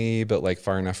family, but like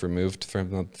far enough removed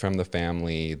from the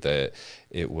family that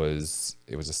it was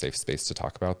a safe space to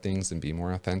talk about things and be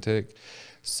more authentic.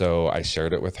 So I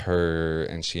shared it with her,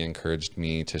 and she encouraged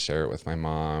me to share it with my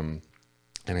mom.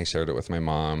 And I shared it with my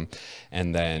mom,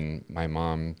 and then my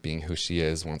mom, being who she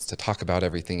is, wants to talk about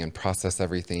everything and process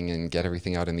everything and get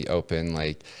everything out in the open.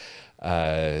 Like,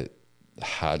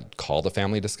 had called a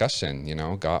family discussion,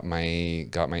 got my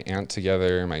aunt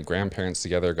together, my grandparents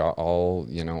together, got all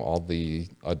the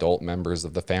adult members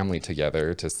of the family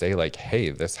together to say like,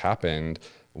 hey, this happened.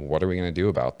 What are we going to do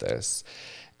about this?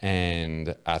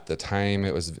 And at the time,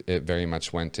 it very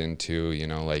much went into,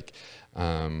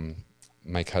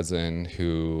 my cousin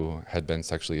who had been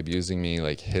sexually abusing me,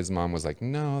 like his mom was like,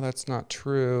 no, that's not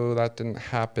true. That didn't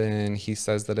happen. He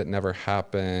says that it never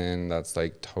happened. That's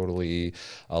like totally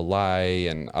a lie.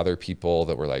 And other people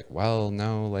that were like, well,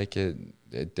 no, like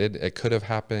it could have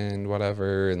happened,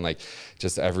 whatever. And like,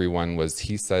 just everyone was,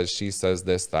 he says, she says,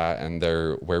 this, that, and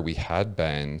there, where we had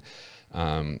been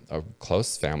a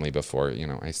close family before, you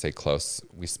know, I say close,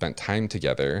 we spent time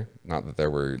together. Not that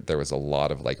there was a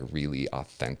lot of like really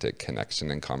authentic connection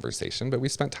and conversation, but we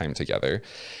spent time together.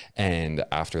 And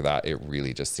after that, it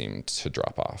really just seemed to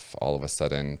drop off. All of a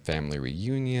sudden, family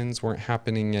reunions weren't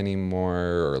happening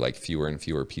anymore, or like fewer and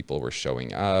fewer people were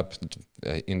showing up.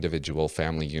 Individual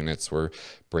family units were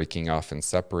breaking off and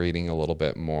separating a little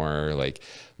bit more. Like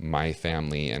my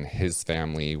family and his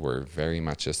family were very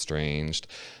much estranged.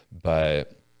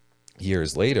 But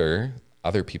years later,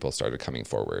 other people started coming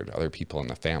forward, other people in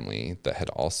the family that had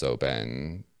also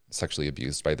been sexually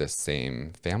abused by this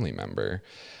same family member.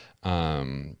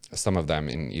 Some of them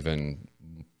in even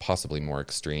possibly more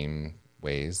extreme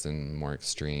ways and more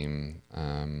extreme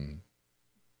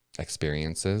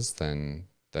experiences than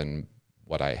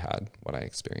what I had, what I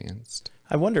experienced.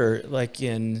 I wonder, like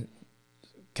in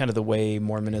kind of the way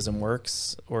Mormonism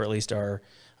works, or at least our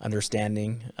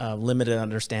understanding, limited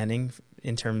understanding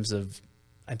in terms of,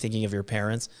 I'm thinking of your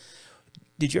parents.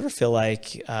 Did you ever feel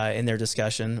like in their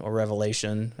discussion or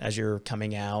revelation as you're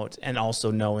coming out, and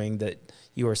also knowing that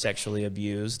you were sexually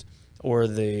abused, or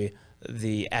the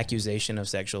accusation of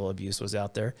sexual abuse was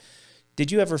out there,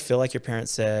 did you ever feel like your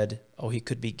parents said, oh, he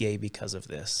could be gay because of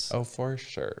this? Oh, for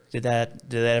sure. Did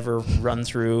that ever run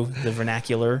through the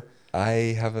vernacular?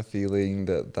 I have a feeling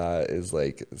that that is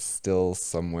like still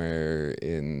somewhere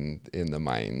in the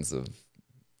minds of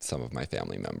some of my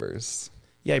family members.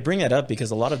 Yeah, I bring that up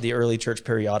because a lot of the early church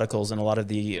periodicals and a lot of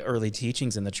the early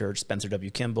teachings in the church, Spencer W.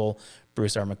 Kimball,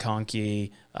 Bruce R.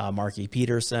 McConkie, Mark E.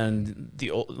 Peterson,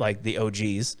 the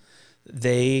OGs,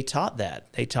 they taught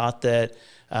that. They taught that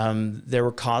there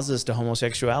were causes to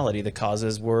homosexuality. The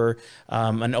causes were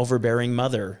an overbearing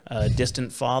mother, a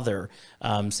distant father,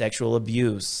 sexual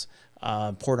abuse,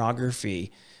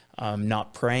 pornography,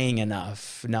 not praying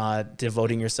enough, not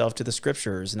devoting yourself to the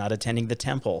scriptures, not attending the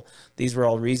temple. These were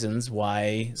all reasons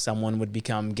why someone would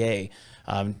become gay.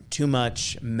 Too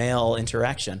much male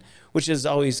interaction, which is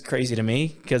always crazy to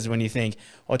me, because when you think,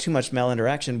 oh, too much male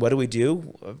interaction, what do we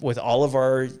do with all of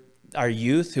our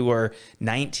youth who are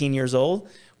 19 years old?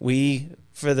 We,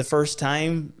 for the first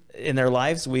time in their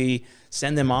lives, we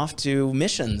send them off to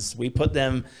missions. We put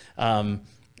them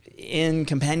in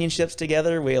companionships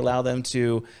together. We allow them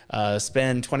to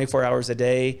spend 24 hours a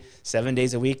day, 7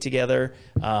 days a week together,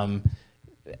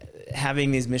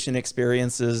 having these mission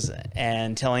experiences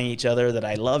and telling each other that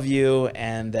I love you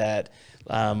and that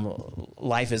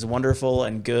life is wonderful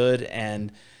and good.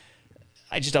 And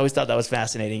I just always thought that was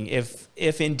fascinating.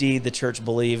 If indeed the church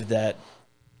believed that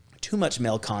too much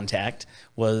male contact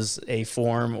was a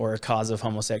form or a cause of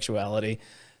homosexuality,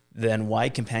 then why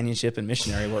companionship and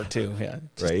missionary work too? Yeah,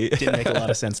 right. Didn't make a lot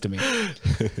of sense to me.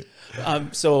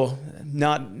 So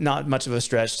not much of a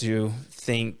stretch to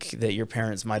think that your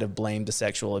parents might have blamed the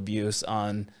sexual abuse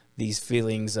on these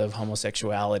feelings of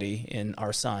homosexuality in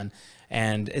our son.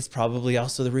 And it's probably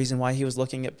also the reason why he was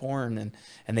looking at porn,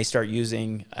 and they start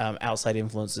using outside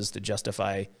influences to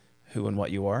justify who and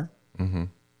what you are. Mm-hmm.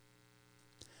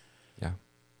 Yeah.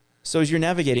 So as you're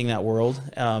navigating that world,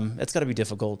 it's got to be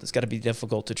difficult. It's got to be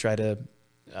difficult to try to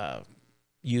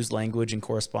use language and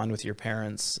correspond with your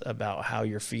parents about how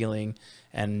you're feeling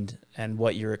and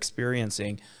what you're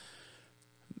experiencing.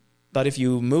 But if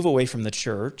you move away from the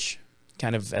church,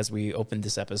 kind of as we opened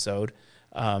this episode,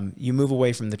 you move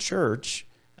away from the church.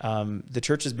 The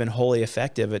church has been wholly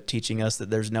effective at teaching us that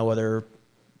there's no other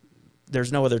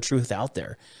truth out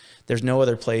there. There's no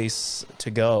other place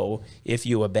to go if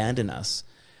you abandon us.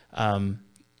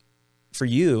 For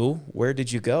you, where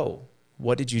did you go?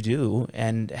 What did you do?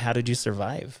 And how did you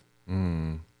survive?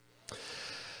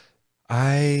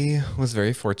 I was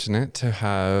very fortunate to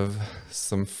have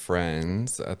some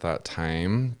friends at that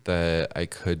time that I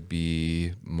could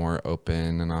be more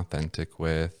open and authentic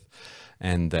with.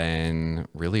 And then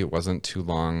really it wasn't too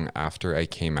long after I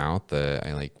came out that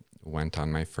I went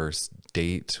on my first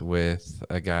date with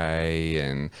a guy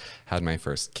and had my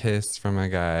first kiss from a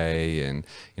guy, and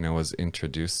was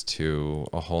introduced to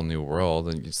a whole new world,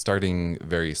 and starting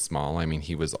very small. I mean,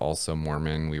 he was also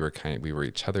Mormon. We were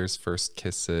each other's first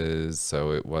kisses,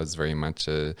 so it was very much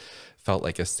a felt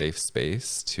like a safe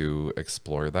space to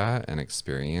explore that and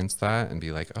experience that and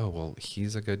be like, oh, well,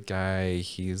 he's a good guy.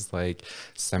 He's like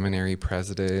seminary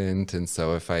president. And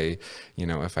so if I,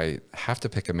 if I have to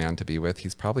pick a man to be with,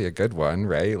 he's probably a good one,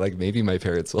 right? Like maybe my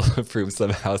parents will approve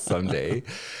somehow someday.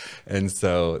 And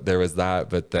so there was that.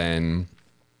 But then,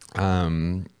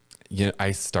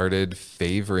 I started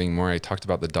favoring more. I talked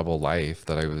about the double life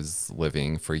that I was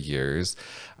living for years.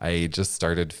 I just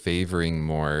started favoring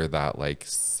more that like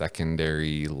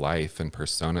secondary life and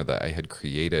persona that I had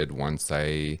created once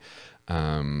I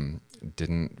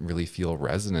didn't really feel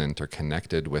resonant or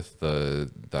connected with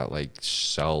that like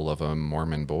shell of a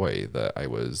Mormon boy that I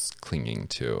was clinging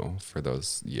to for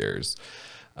those years.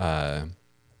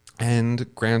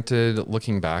 And granted,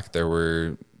 looking back, there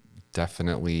were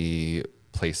definitely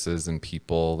places and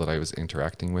people that I was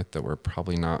interacting with that were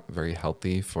probably not very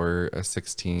healthy for a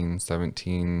 16,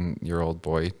 17-year-old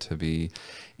boy to be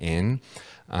in.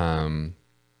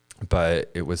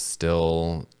 But it was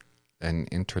still an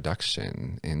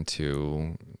introduction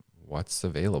into what's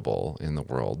available in the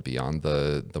world beyond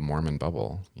the Mormon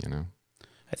bubble,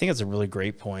 I think it's a really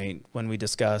great point when we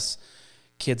discuss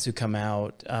kids who come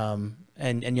out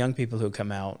and young people who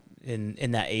come out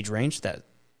in that age range, that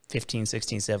 15,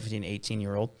 16, 17,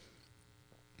 18-year-old.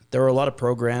 There are a lot of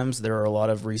programs. There are a lot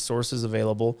of resources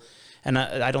available. And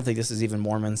I don't think this is even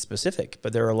Mormon specific,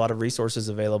 but there are a lot of resources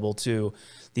available to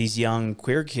these young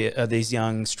these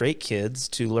young straight kids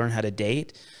to learn how to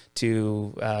date,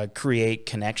 to create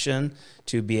connection,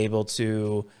 to be able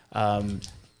to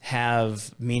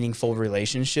have meaningful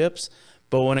relationships.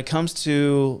 But when it comes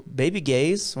to baby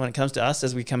gays, when it comes to us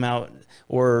as we come out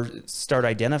or start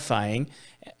identifying,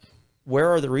 where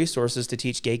are the resources to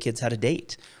teach gay kids how to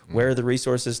date? Where are the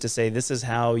resources to say, this is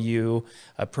how you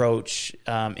approach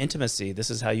intimacy? This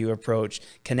is how you approach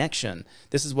connection.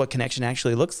 This is what connection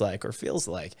actually looks like or feels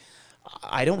like.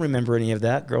 I don't remember any of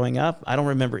that growing up. I don't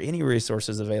remember any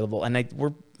resources available. And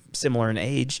we're similar in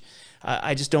age.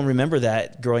 I just don't remember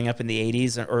that growing up in the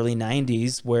 80s and early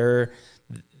 90s where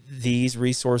these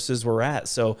resources were at.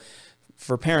 So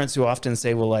for parents who often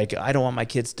say, well, like, I don't want my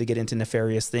kids to get into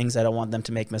nefarious things. I don't want them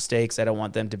to make mistakes. I don't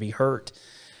want them to be hurt.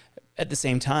 At the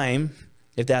same time,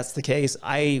 if that's the case,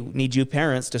 I need you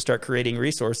parents to start creating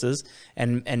resources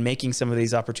and making some of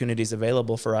these opportunities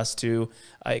available for us to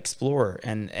explore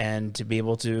and to be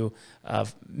able to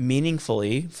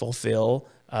meaningfully fulfill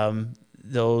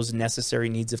those necessary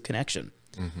needs of connection.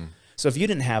 Mm-hmm. So if you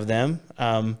didn't have them,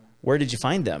 where did you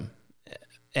find them?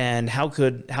 And how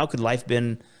could life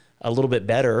been a little bit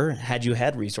better had you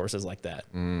had resources like that?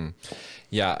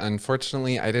 Yeah,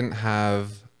 unfortunately, I didn't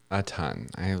have a ton.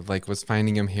 I was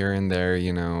finding them here and there.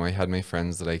 I had my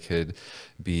friends that I could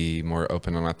be more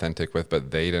open and authentic with,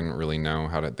 but they didn't really know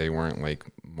they weren't like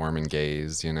Mormon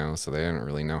gays, so they didn't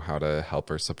really know how to help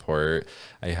or support.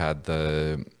 I had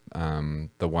the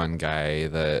one guy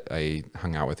that I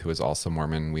hung out with who was also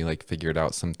Mormon. We figured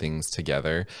out some things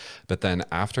together, but then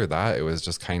after that, it was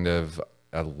just kind of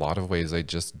a lot of ways I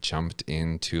just jumped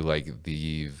into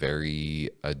the very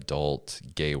adult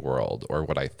gay world, or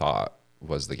what I thought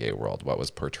was the gay world, what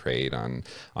was portrayed on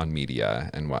media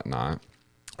and whatnot,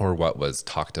 or what was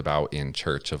talked about in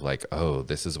church of oh,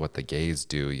 this is what the gays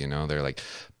do. They're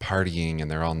partying and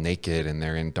they're all naked and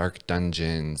they're in dark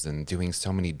dungeons and doing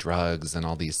so many drugs and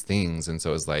all these things. And so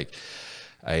it was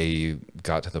I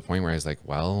got to the point where I was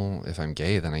well, if I'm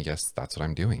gay, then I guess that's what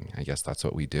I'm doing. I guess that's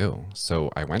what we do.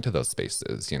 So I went to those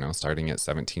spaces, starting at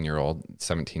 17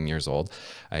 years old,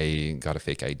 I got a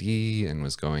fake ID and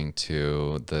was going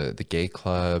to the gay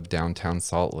club downtown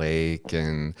Salt Lake,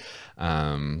 and,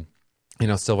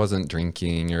 still wasn't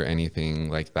drinking or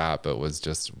anything like that, but was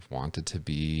just wanted to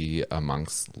be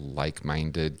amongst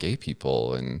like-minded gay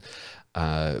people.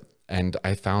 And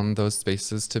I found those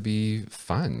spaces to be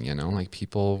fun,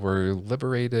 people were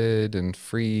liberated and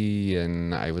free.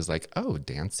 And I was oh,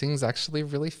 dancing's actually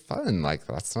really fun.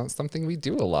 That's not something we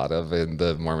do a lot of in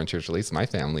the Mormon church. At least my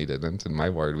family didn't. In my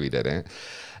ward, we didn't.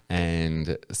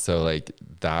 And so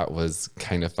that was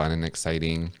kind of fun and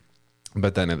exciting.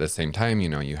 But then at the same time,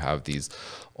 you have these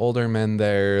older men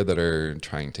there that are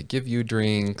trying to give you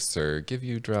drinks or give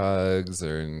you drugs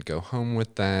or go home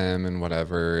with them and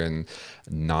whatever, and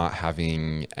not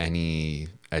having any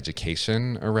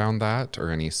education around that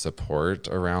or any support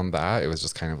around that. It was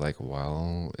just kind of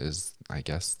well, I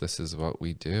guess this is what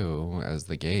we do as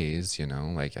the gays,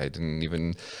 I didn't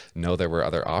even know there were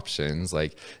other options.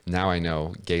 Now I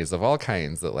know gays of all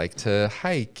kinds that like to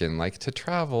hike and like to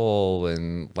travel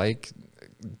and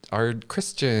are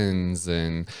Christians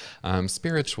and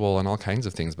spiritual and all kinds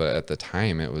of things. But at the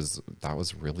time, that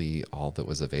was really all that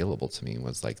was available to me,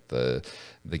 was like the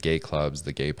gay clubs,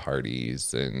 the gay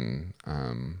parties, and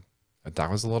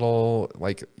that was a little,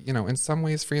 like, you know, in some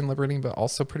ways free and liberating, but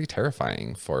also pretty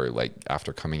terrifying for, like,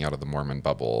 after coming out of the Mormon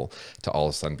bubble to all of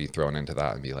a sudden be thrown into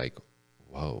that and be like,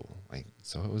 whoa, like,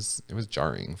 so it was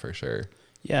jarring for sure.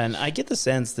 Yeah, and I get the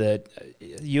sense that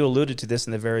you alluded to this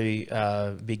in the very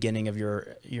beginning of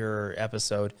your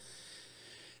episode,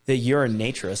 that you're a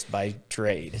naturist by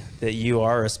trade, that you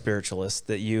are a spiritualist,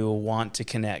 that you want to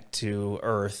connect to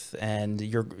earth, and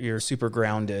you're super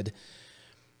grounded.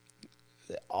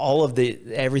 All of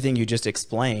everything you just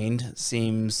explained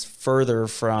seems further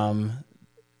from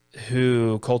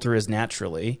who Colter is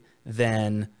naturally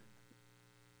than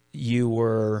you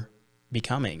were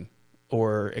becoming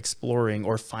or exploring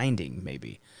or finding,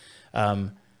 maybe.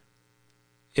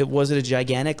 Was it a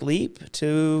gigantic leap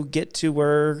to get to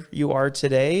where you are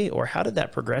today? Or how did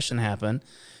that progression happen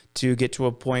to get to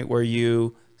a point where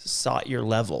you sought your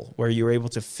level, where you were able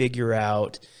to figure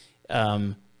out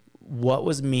what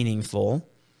was meaningful,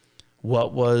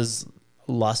 what was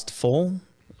lustful,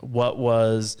 what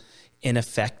was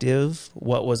ineffective,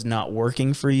 what was not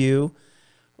working for you?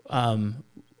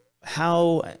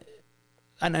 How,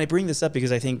 and I bring this up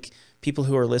because I think people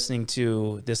who are listening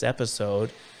to this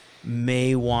episode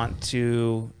may want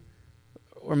to,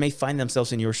 or may find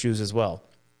themselves in your shoes as well.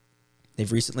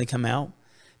 They've recently come out.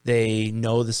 They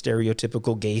know the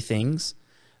stereotypical gay things.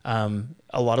 A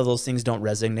lot of those things don't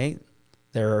resonate.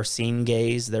 There are scene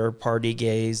gays, there are party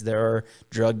gays, there are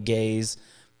drug gays.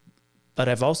 But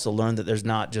I've also learned that there's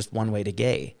not just one way to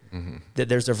gay, that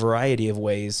there's a variety of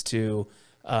ways to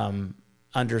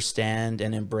understand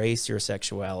and embrace your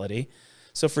sexuality.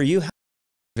 So for you,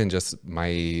 even just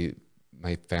my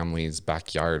family's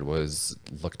backyard was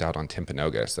looked out on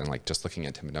Timpanogos, and like just looking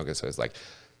at Timpanogos, I was like,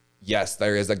 yes,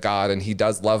 there is a God and he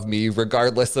does love me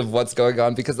regardless of what's going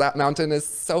on, because that mountain is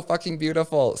so fucking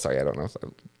beautiful. Sorry, I don't know if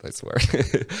I swear.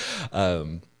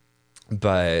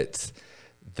 But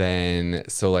then,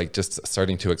 so like just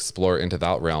starting to explore into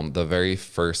that realm, the very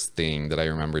first thing that I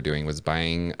remember doing was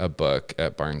buying a book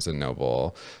at Barnes and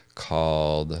Noble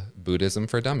called Buddhism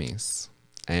for Dummies.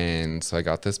 And so I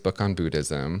got this book on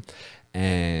Buddhism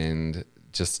and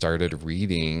just started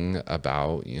reading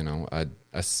about, you know,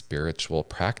 a spiritual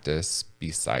practice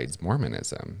besides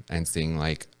Mormonism, and seeing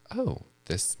like, oh,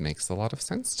 this makes a lot of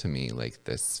sense to me. Like,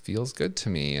 this feels good to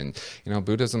me. And, you know,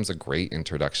 Buddhism's a great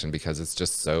introduction because it's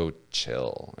just so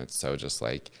chill. It's so just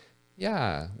like,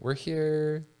 yeah, we're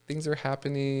here. Things are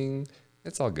happening.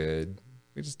 It's all good.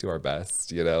 We just do our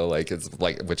best, you know, like, it's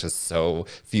like, which is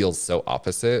feels so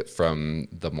opposite from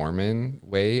the Mormon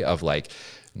way of like,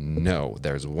 no,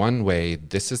 there's one way.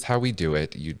 This is how we do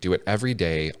it. You do it every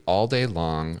day, all day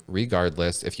long,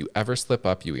 regardless. If you ever slip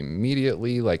up, you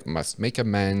immediately like must make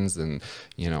amends, and,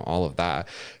 you know, all of that.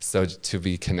 So to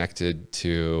be connected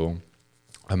to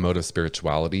a mode of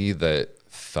spirituality that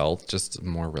felt just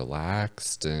more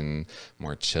relaxed and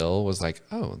more chill was like,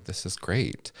 oh, this is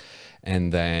great.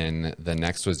 And then the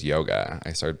next was yoga.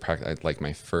 I started like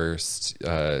my first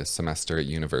semester at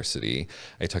university,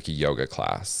 I took a yoga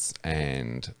class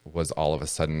and was all of a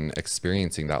sudden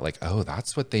experiencing that, like, oh,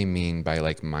 that's what they mean by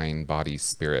like mind, body,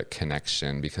 spirit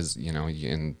connection. Because, you know,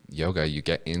 in yoga, you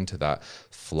get into that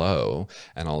flow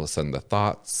and all of a sudden the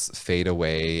thoughts fade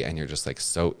away and you're just like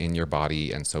so in your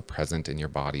body and so present in your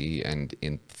body and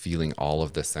in feeling all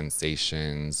of the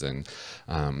sensations and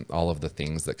all of the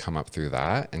things that come up through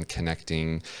that, and connecting.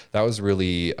 That was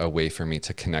really a way for me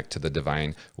to connect to the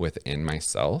divine within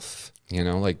myself. You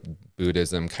know, like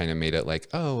Buddhism kind of made it like,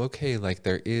 oh, okay, like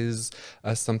there is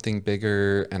something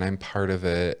bigger and I'm part of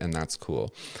it, and that's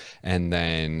cool. And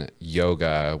then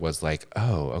yoga was like,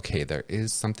 oh, okay, there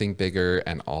is something bigger,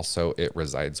 and also it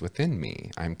resides within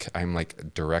me. I'm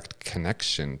like direct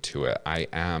connection to it. I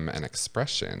am an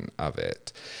expression of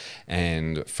it.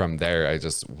 And from there, I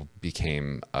just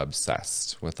became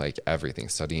obsessed with like everything,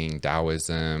 studying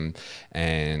Taoism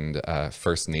and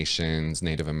First Nations,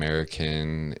 Native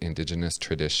American, indigenous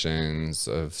traditions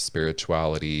of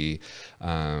spirituality,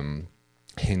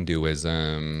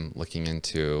 Hinduism, looking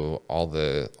into all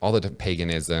the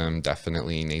paganism,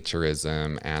 definitely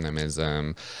naturism,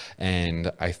 animism,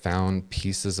 and I found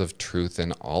pieces of truth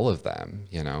in all of them,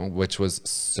 you know, which was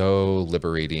so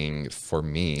liberating for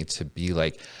me to be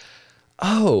like,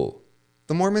 oh,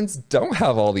 The Mormons don't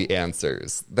have all the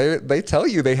answers. They tell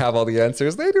you they have all the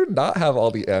answers. They do not have all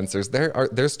the answers.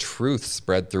 There's truth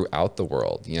spread throughout the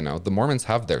world. You know, the Mormons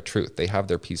have their truth. They have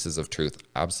their pieces of truth.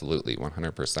 Absolutely,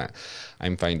 100%.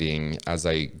 I'm finding as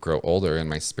I grow older and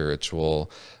my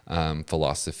spiritual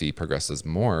philosophy progresses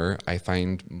more, I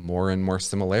find more and more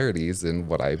similarities in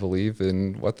what I believe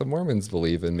and what the Mormons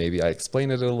believe. And maybe I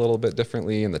explain it a little bit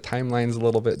differently and the timeline's a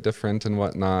little bit different and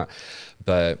whatnot.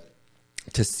 But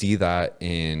to see that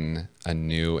in a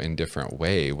new and different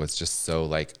way was just so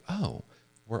like, oh,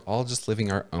 we're all just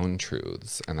living our own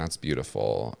truths, and that's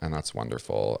beautiful and that's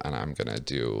wonderful, and I'm gonna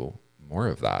do more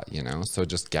of that, you know? So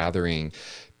just gathering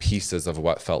pieces of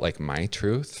what felt like my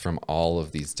truth from all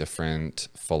of these different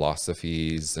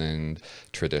philosophies and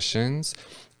traditions.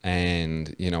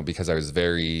 And, you know, because I was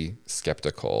very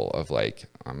skeptical of like,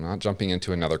 I'm not jumping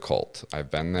into another cult. I've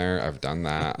been there, I've done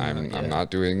that. I'm not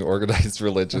doing organized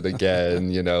religion again,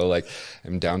 you know, like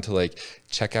I'm down to like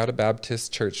check out a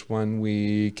Baptist church one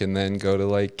week and then go to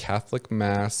like Catholic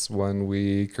mass one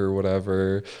week or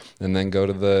whatever. And then go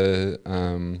to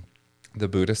the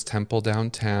Buddhist temple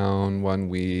downtown one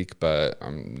week, but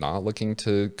I'm not looking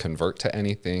to convert to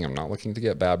anything. I'm not looking to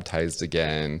get baptized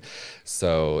again.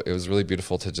 So it was really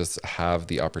beautiful to just have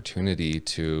the opportunity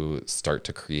to start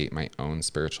to create my own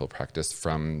spiritual practice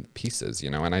from pieces, you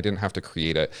know, and I didn't have to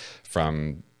create it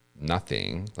from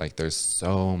nothing. Like there's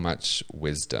so much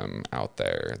wisdom out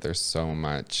there. There's so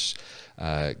much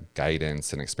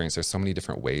guidance and experience. There's so many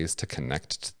different ways to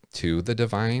connect to the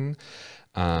divine.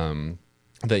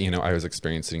 That, you know, I was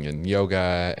experiencing in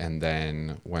yoga. And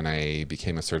then when I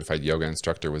became a certified yoga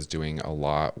instructor, was doing a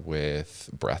lot with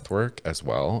breath work as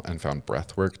well, and found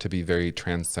breath work to be very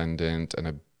transcendent and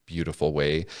a beautiful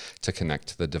way to connect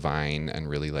to the divine and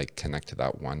really like connect to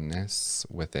that oneness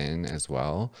within as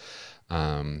well.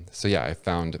 So yeah, I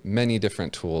found many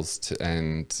different tools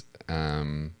and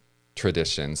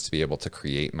traditions to be able to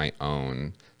create my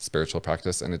own spiritual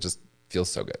practice. And it just feels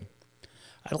so good.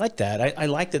 I like that. I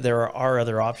like that there are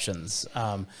other options.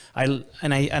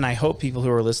 I hope people who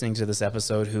are listening to this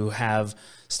episode who have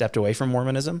stepped away from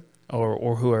Mormonism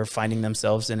or who are finding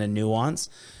themselves in a nuance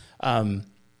can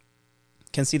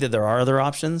see that there are other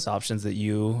options that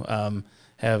you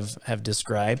have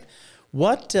described.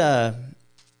 What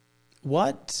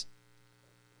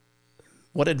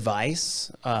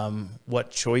advice,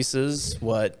 what choices,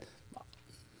 what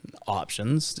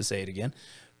options, to say it again,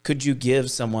 could you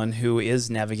give someone who is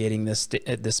navigating this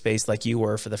space like you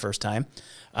were for the first time?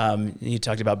 You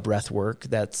talked about breath work.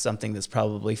 That's something that's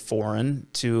probably foreign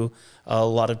to a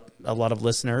lot of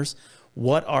listeners.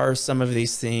 What are some of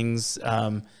these things?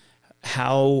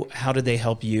 How did they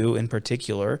help you in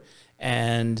particular?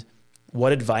 And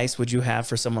what advice would you have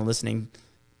for someone listening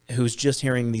who's just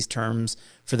hearing these terms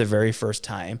for the very first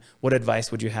time? What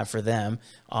advice would you have for them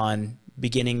on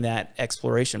beginning that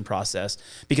exploration process?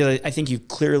 Because I think you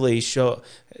clearly show,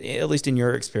 at least in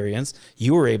your experience,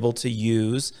 you were able to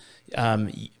use,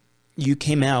 you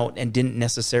came out and didn't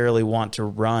necessarily want to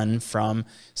run from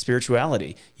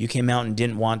spirituality. You came out and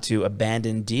didn't want to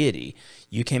abandon deity.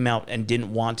 You came out and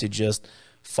didn't want to just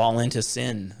fall into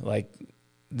sin like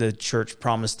the church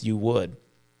promised you would.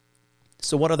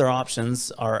 So what other options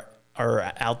are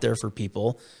out there for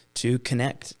people to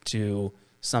connect to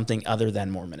something other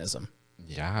than Mormonism?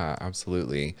 Yeah,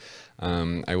 absolutely.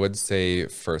 I would say,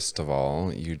 first of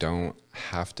all, you don't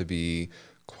have to be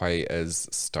quite as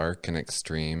stark and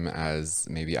extreme as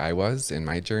maybe I was in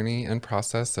my journey and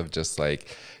process of just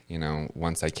like, you know,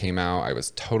 once I came out, I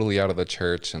was totally out of the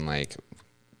church and like,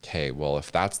 okay, well,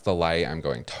 if that's the light, I'm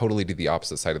going totally to the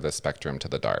opposite side of the spectrum, to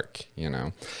the dark, you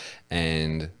know,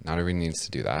 and not everyone needs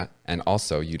to do that. And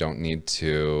also you don't need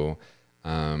to,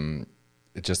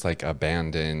 just like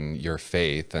abandon your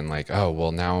faith and like, oh,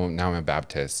 well, now I'm a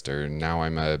Baptist or now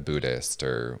I'm a Buddhist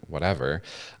or whatever.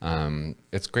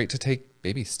 It's great to take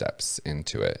baby steps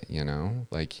into it, you know,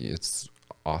 like it's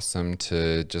awesome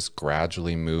to just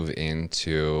gradually move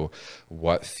into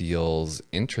what feels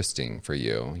interesting for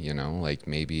you, you know, like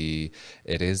maybe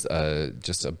it is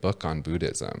just a book on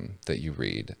Buddhism that you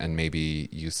read, and maybe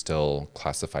you still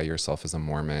classify yourself as a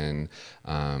Mormon,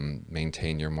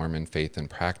 maintain your Mormon faith and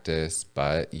practice,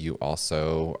 but you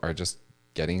also are just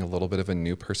getting a little bit of a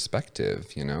new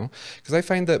perspective, you know, because I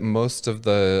find that most of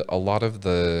the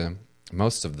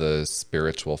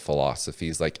spiritual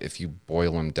philosophies, like if you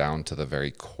boil them down to the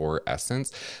very core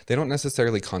essence, they don't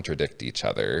necessarily contradict each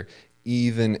other.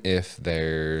 Even if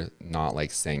they're not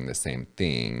like saying the same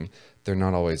thing, they're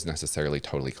not always necessarily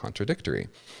totally contradictory.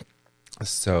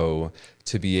 So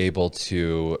to be able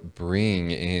to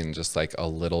bring in just like a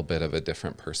little bit of a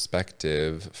different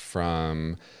perspective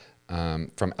from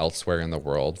from elsewhere in the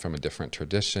world, from a different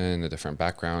tradition, a different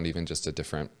background, even just a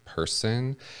different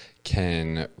person,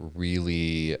 can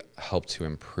really help to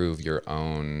improve your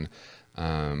own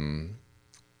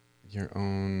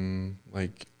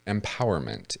like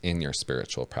empowerment in your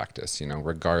spiritual practice, you know,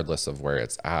 regardless of where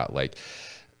it's at. Like,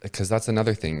 because that's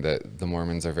another thing that the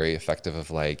Mormons are very effective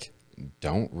of, like,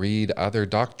 don't read other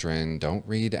doctrine, don't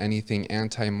read anything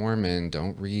anti-Mormon,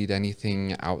 don't read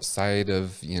anything outside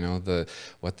of, you know,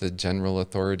 what the general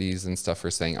authorities and stuff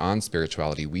are saying on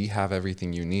spirituality. We have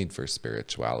everything you need for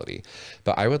spirituality.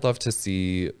 But I would love to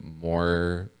see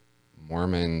more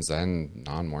Mormons and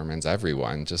non-Mormons,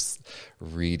 everyone, just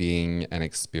reading and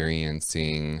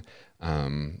experiencing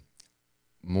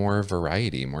more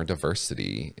variety, more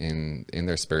diversity in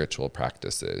their spiritual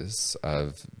practices,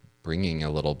 of bringing a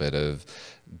little bit of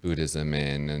Buddhism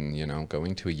in, and, you know,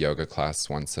 going to a yoga class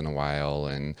once in a while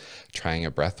and trying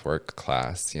a breathwork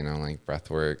class. You know, like,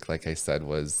 breathwork, like I said,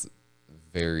 was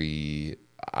very,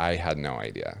 I had no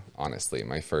idea, honestly.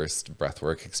 My first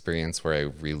breathwork experience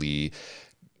where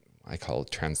I call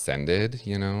it transcended,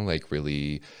 you know, like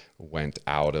really went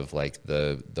out of like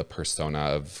the persona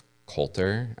of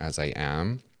Colter as I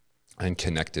am, and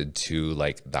connected to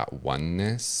like that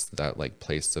oneness, that like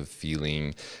place of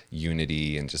feeling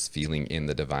unity and just feeling in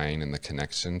the divine and the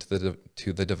connection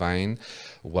to the divine,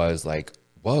 was like,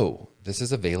 whoa, this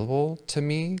is available to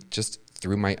me just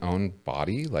through my own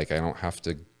body. Like, I don't have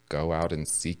to go out and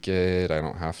seek it. I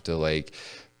don't have to like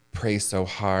pray so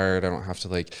hard. I don't have to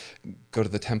like go to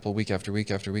the temple week after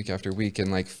week after week after week, and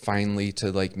like finally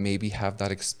to like maybe have that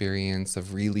experience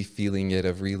of really feeling it,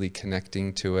 of really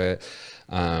connecting to it.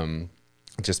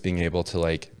 Just being able to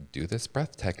like do this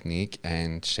breath technique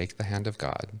and shake the hand of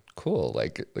God. Cool.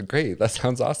 Like, great. That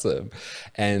sounds awesome.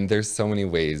 And there's so many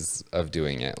ways of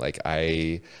doing it. Like,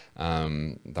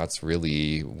 that's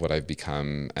really what I've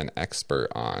become an expert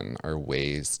on, are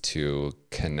ways to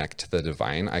connect to the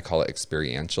divine. I call it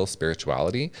experiential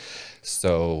spirituality.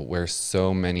 So where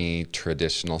so many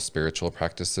traditional spiritual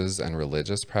practices and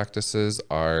religious practices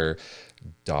are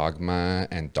dogma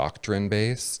and doctrine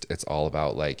based, it's all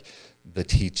about like the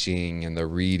teaching and the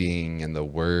reading and the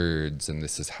words, and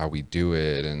this is how we do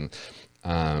it.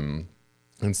 And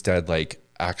instead, like,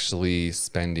 actually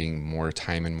spending more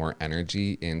time and more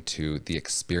energy into the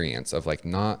experience of like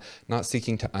not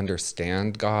seeking to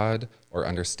understand God or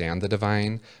understand the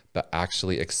divine, but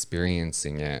actually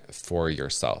experiencing it for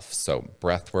yourself. So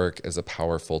breath work is a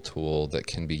powerful tool that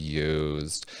can be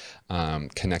used.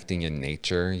 Connecting in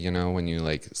nature, you know, when you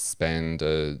like spend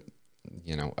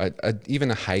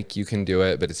even a hike, you can do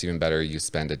it, but it's even better you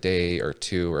spend a day or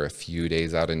two or a few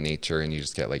days out in nature, and you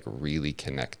just get like really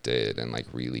connected and like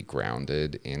really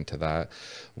grounded into that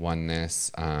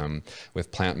oneness.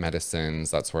 With plant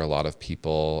medicines, that's where a lot of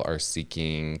people are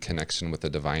seeking connection with the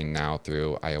divine now,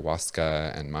 through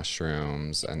ayahuasca and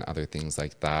mushrooms and other things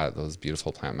like that. Those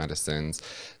beautiful plant medicines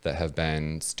that have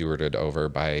been stewarded over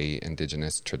by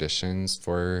indigenous traditions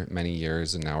for many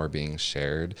years, and now are being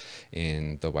shared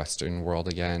in the Western world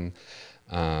again.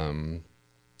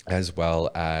 As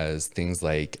well as things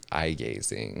like eye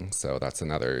gazing. So that's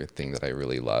another thing that I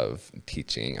really love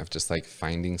teaching, of just like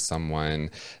finding someone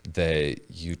that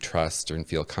you trust and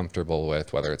feel comfortable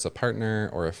with, whether it's a partner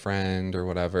or a friend or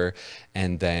whatever,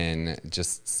 and then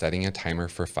just setting a timer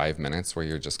for 5 minutes where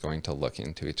you're just going to look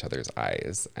into each other's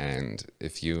eyes. And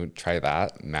if you try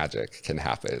that, magic can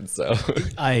happen. So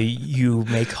you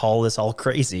may call this all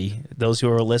crazy, those who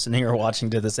are listening or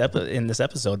watching to this in this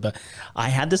episode, but I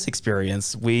had this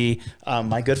experience.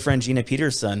 My good friend Gina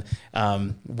Peterson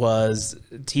was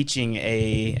teaching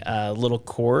a little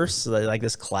course, like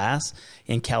this class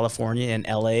in California, in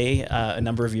LA, a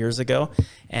number of years ago,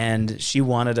 and she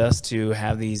wanted us to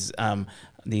have these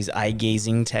eye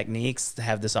gazing techniques, to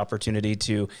have this opportunity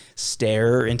to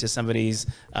stare into somebody's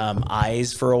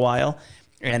eyes for a while.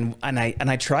 And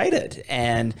I tried it,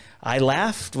 and I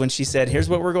laughed when she said, here's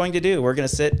what we're going to do. We're going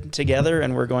to sit together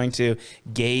and we're going to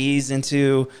gaze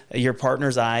into your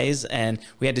partner's eyes. And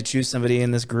we had to choose somebody in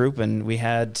this group, and we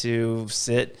had to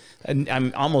sit, and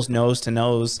I'm almost nose to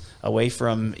nose away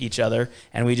from each other.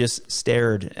 And we just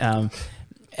stared.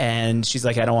 And she's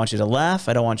like, I don't want you to laugh.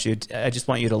 I just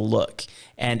want you to look.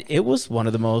 And it was one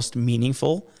of the most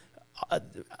meaningful.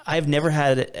 I've never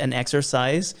had an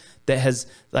exercise that has,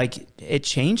 like, it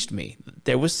changed me.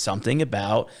 There was something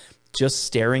about just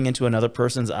staring into another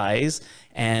person's eyes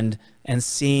and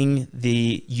seeing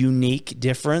the unique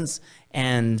difference,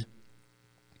 and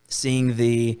seeing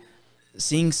the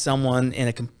seeing someone in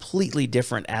a completely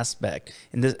different aspect,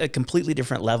 a completely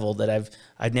different level that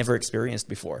I've never experienced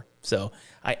before. So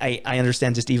I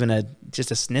understand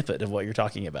just a snippet of what you're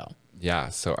talking about. Yeah,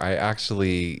 so I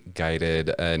actually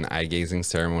guided an eye gazing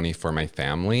ceremony for my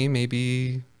family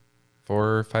maybe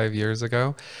 4 or 5 years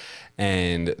ago.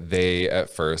 And they at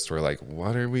first were like,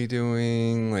 what are we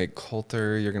doing? Like,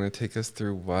 Colter, you're going to take us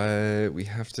through what? We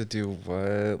have to do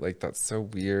what? Like, that's so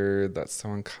weird. That's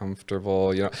so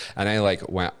uncomfortable, you know? And I like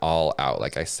went all out.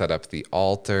 Like, I set up the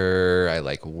altar. I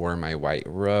like wore my white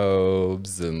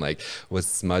robes and like was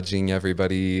smudging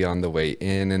everybody on the way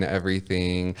in and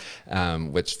everything,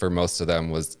 which for most of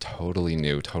them was totally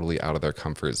new, totally out of their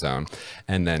comfort zone.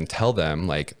 And then tell them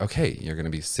like, okay, you're going to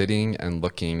be sitting and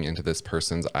looking into this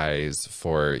person's eyes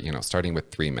for, you know, starting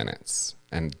with 3 minutes.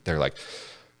 And they're like,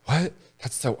 what?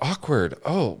 That's so awkward.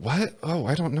 Oh, what? Oh,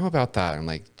 I don't know about that. I'm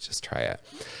like, just try it.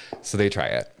 So they try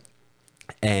it.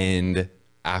 And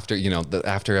after, you know,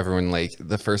 after everyone, like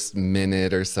the first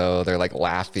minute or so, they're like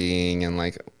laughing and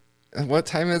like, what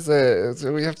time is it?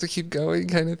 So we have to keep going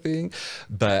kind of thing.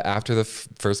 But after the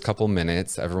first couple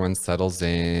minutes, everyone settles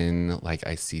in. Like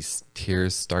I see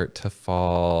tears start to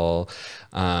fall.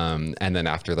 And then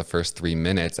after the first 3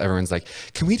 minutes, everyone's like,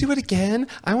 can we do it again?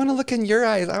 I want to look in your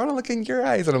eyes. I want to look in your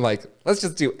eyes. And I'm like, let's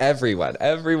just do everyone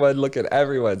look at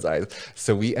everyone's eyes.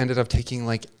 So we ended up taking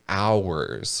like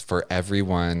hours for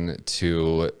everyone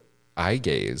to eye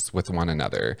gaze with one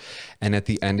another. And at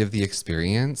the end of the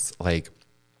experience, like,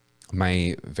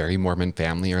 my very Mormon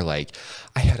family are like,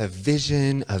 I had a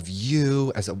vision of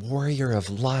you as a warrior of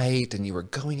light and you were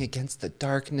going against the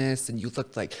darkness and you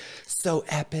looked like so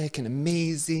epic and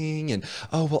amazing. And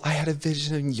oh, well, I had a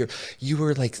vision and you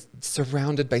were like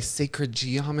surrounded by sacred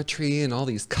geometry and all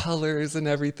these colors and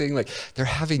everything. Like they're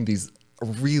having these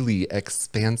really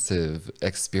expansive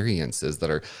experiences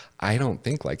that are, I don't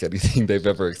think, like anything they've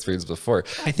ever experienced before.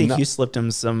 I think you slipped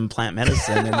them some plant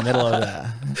medicine in the middle of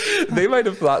that. They might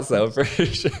have thought so for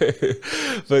sure,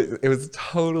 but it was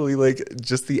totally like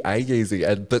just the eye gazing.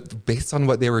 But based on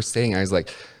what they were saying, I was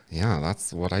like, yeah,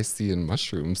 that's what I see in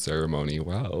mushroom ceremony.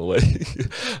 Wow,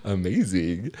 like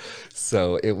amazing.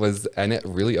 So it was, and it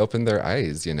really opened their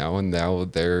eyes, you know, and now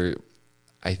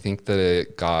I think that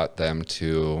it got them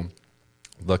to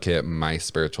look at my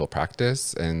spiritual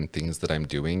practice and things that I'm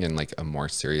doing in like a more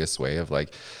serious way of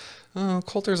like, oh,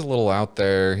 Colter's a little out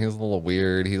there. He's a little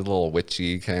weird. He's a little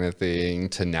witchy kind of thing.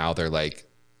 To now they're like,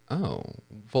 oh,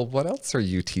 well, what else are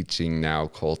you teaching now,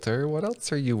 Colter? What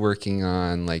else are you working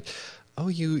on? Like, oh,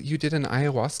 you did an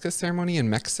ayahuasca ceremony in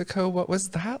Mexico. What was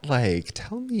that like?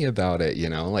 Tell me about it. You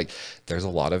know, like there's a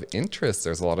lot of interest.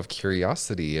 There's a lot of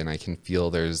curiosity. And I can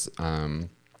feel there's a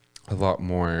lot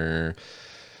more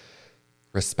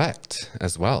respect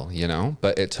as well, you know,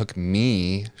 but it took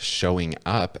me showing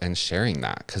up and sharing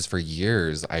that, because for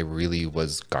years I really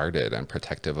was guarded and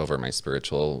protective over my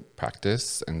spiritual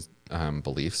practice and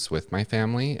beliefs with my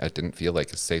family. I didn't feel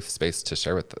like a safe space to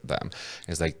share with them.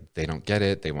 It's like, they don't get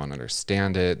it. They won't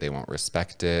understand it. They won't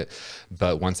respect it.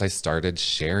 But once I started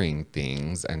sharing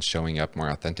things and showing up more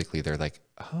authentically, they're like,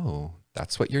 oh,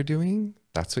 that's what you're doing?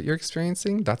 That's what you're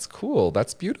experiencing? That's cool.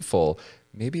 That's beautiful.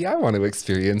 Maybe I want to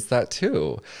experience that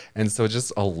too. And so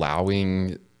just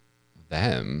allowing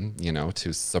them, you know,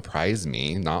 to surprise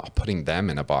me, not putting them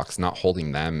in a box, not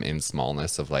holding them in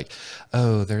smallness of like,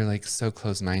 oh, they're like so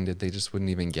close-minded, they just wouldn't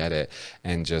even get it.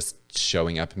 And just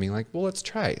showing up and being like, well, let's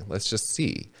try, let's just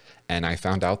see. And I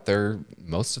found out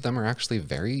most of them are actually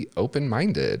very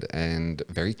open-minded and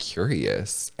very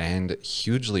curious and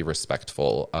hugely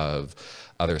respectful of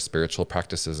other spiritual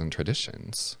practices and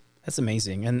traditions. That's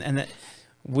amazing. And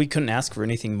we couldn't ask for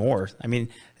anything more. I mean,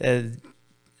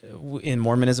 in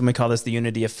Mormonism, we call this the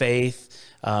unity of faith.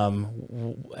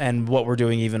 And what we're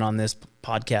doing even on this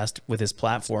podcast with this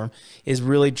platform is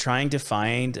really trying to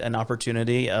find an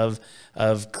opportunity of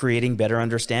creating better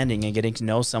understanding and getting to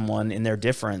know someone in their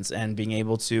difference and being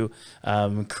able to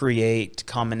create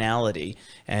commonality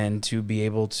and to be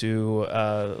able to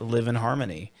live in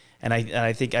harmony. And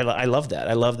I think I love that.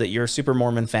 I love that your Super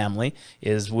Mormon family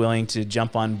is willing to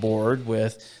jump on board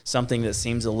with something that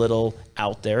seems a little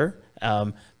out there,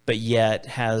 but yet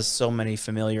has so many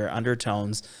familiar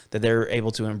undertones that they're able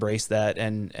to embrace that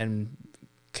and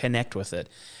connect with it.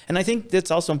 And I think that's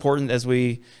also important as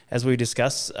we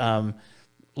discuss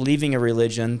leaving a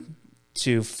religion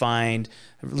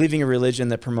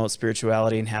that promotes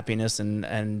spirituality and happiness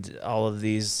and all of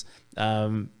these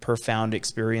profound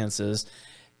experiences.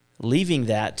 Leaving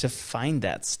that to find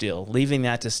that still, leaving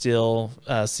that to still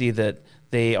see that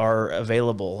they are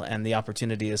available, and the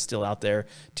opportunity is still out there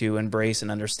to embrace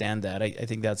and understand that. I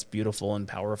think that's beautiful and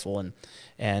powerful,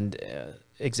 and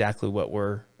exactly what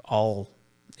we're all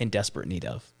in desperate need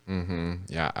of. Mm-hmm.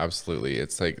 Yeah, absolutely.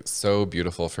 It's like so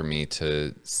beautiful for me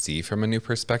to see from a new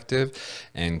perspective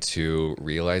and to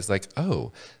realize like,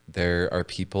 oh, there are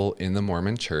people in the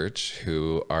Mormon church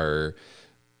who are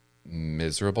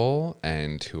miserable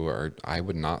and who are, I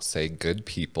would not say good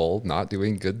people, not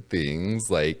doing good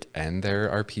things, like, and there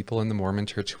are people in the Mormon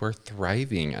church who are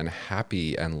thriving and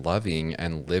happy and loving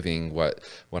and living what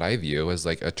I view as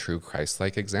like a true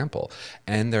Christ-like example.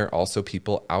 And there are also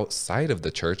people outside of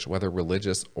the church, whether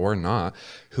religious or not,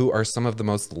 who are some of the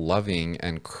most loving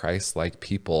and Christ-like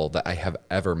people that I have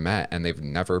ever met, and they've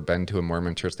never been to a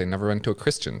Mormon church, they've never been to a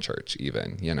Christian church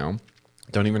even, you know,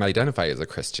 don't even identify as a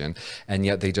Christian, and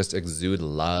yet they just exude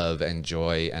love and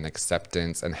joy and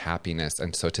acceptance and happiness.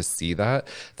 And so to see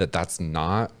that's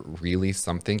not really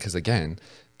something, because again,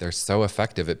 they're so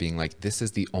effective at being like, this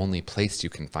is the only place you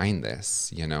can find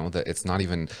this, you know, that it's not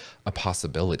even a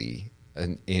possibility.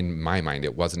 And in my mind,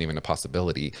 it wasn't even a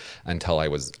possibility until I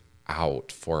was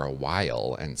out for a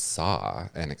while and saw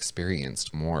and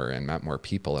experienced more and met more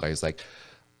people, that I was like,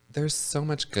 there's so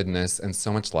much goodness and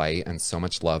so much light and so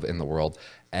much love in the world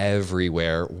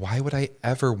everywhere. Why would I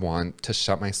ever want to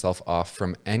shut myself off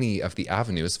from any of the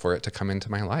avenues for it to come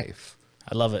into my life?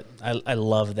 I love it. I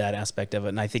love that aspect of it.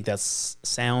 And I think that's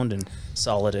sound and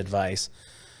solid advice.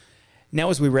 Now,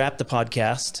 as we wrap the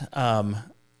podcast,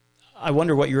 I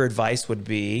wonder what your advice would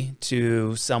be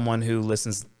to someone who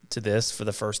listens to this for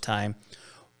the first time,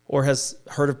 or has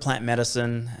heard of plant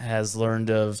medicine, has learned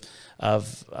of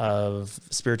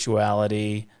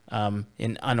spirituality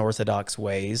in unorthodox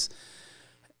ways,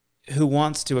 who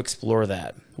wants to explore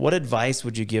that. What advice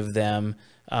would you give them?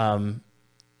 And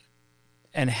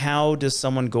how does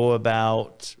someone go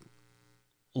about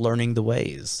learning the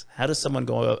ways? How does someone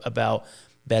go about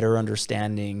better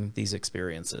understanding these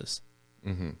experiences?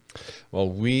 Mm-hmm. Well,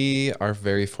 we are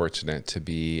very fortunate to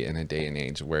be in a day and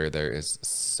age where there is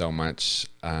so much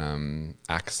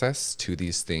access to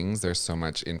these things. There's so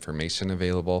much information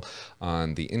available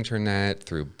on the internet,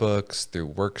 through books, through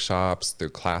workshops, through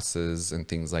classes, and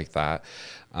things like that.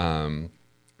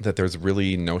 That there's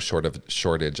really no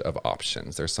shortage of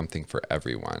options. There's something for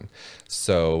everyone.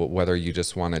 So whether you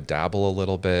just want to dabble a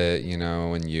little bit, you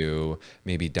know, and you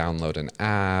maybe download an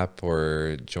app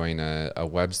or join a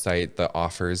website that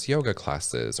offers yoga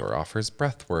classes or offers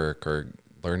breath work, or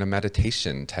learn a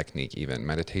meditation technique even.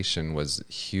 Meditation was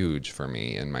huge for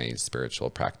me in my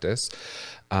spiritual practice.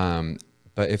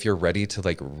 But if you're ready to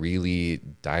like really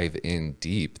dive in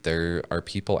deep, there are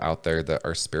people out there that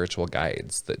are spiritual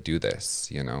guides that do this,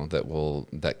 you know,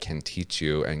 that can teach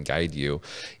you and guide you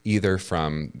either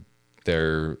from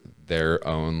their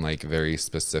own like very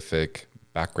specific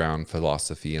background,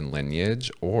 philosophy, and lineage,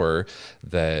 or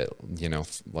that, you know,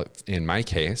 in my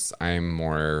case, I'm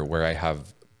more where I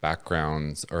have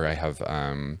backgrounds, or I have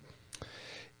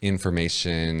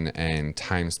information and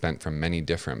time spent from many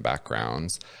different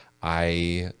backgrounds.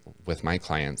 I, with my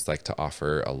clients, like to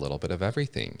offer a little bit of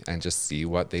everything and just see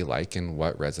what they like and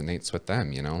what resonates with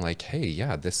them, you know, like, hey,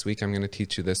 yeah, this week I'm going to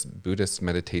teach you this Buddhist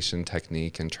meditation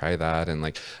technique and try that. And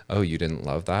like, oh, you didn't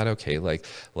love that? Okay, like,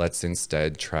 let's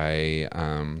instead try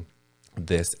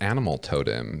this animal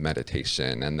totem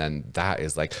meditation. And then that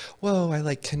is like, whoa, I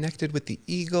like connected with the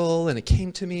eagle and it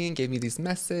came to me and gave me this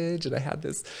message. And I had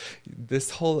this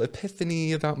whole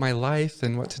epiphany about my life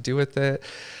and what to do with it.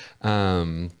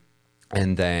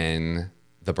 And then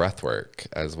the breath work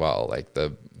as well, like the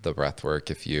breath work.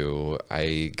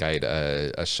 I guide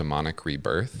a shamanic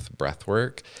rebirth breath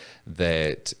work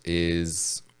that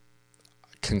is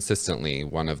consistently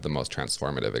one of the most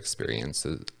transformative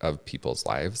experiences of people's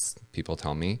lives. People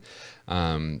tell me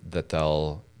that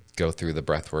they'll go through the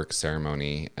breathwork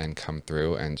ceremony and come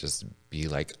through and just be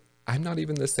like, I'm not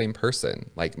even the same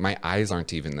person. Like, my eyes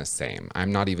aren't even the same.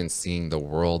 I'm not even seeing the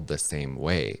world the same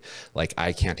way. Like,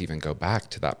 I can't even go back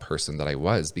to that person that I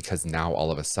was, because now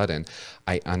all of a sudden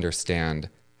I understand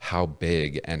how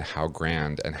big and how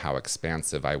grand and how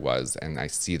expansive I was. And I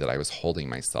see that I was holding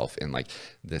myself in like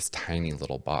this tiny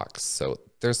little box. So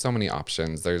there's so many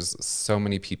options. There's so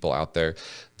many people out there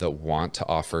that want to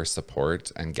offer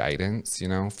support and guidance. You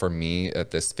know, for me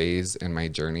at this phase in my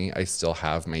journey, I still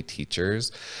have my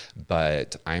teachers,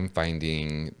 but I'm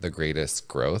finding the greatest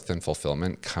growth and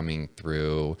fulfillment coming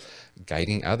through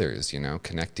guiding others, you know,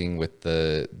 connecting with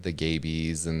the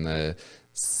gaybies and the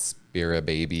spirit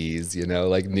babies, you know,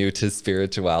 like new to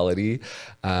spirituality,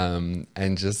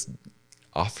 and just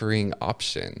offering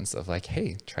options of like,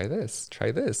 hey, try this,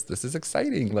 this is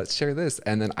exciting, let's share this.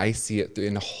 And then I see it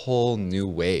in a whole new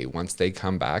way. Once they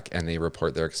come back and they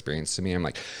report their experience to me, I'm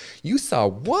like, you saw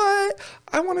what?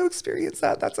 I want to experience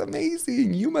that. That's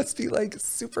amazing. You must be like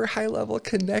super high level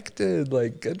connected.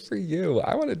 Like, good for you.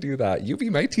 I want to do that. You be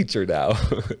my teacher now.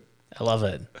 I love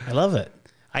it. I love it.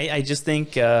 I just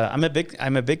think I'm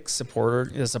a big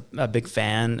supporter, a big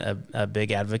fan, a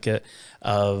big advocate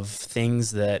of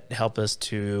things that help us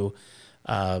to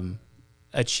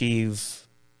achieve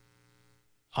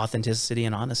authenticity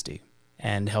and honesty,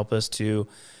 and help us to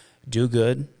do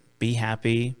good, be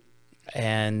happy,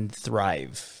 and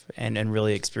thrive, and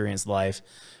really experience life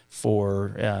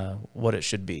for what it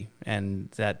should be,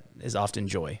 and that is often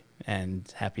joy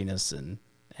and happiness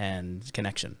and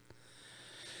connection.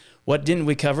 What didn't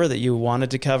we cover that you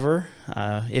wanted to cover,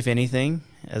 if anything,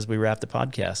 as we wrap the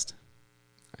podcast?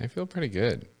 I feel pretty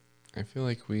good. I feel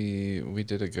like we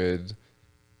did a good,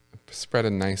 spread a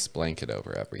nice blanket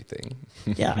over everything.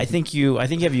 Yeah, I think you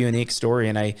have a unique story,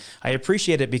 and I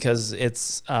appreciate it because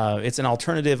it's an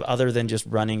alternative other than just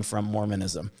running from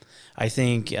Mormonism. I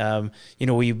think,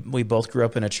 we both grew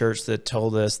up in a church that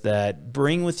told us that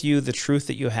bring with you the truth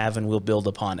that you have and we'll build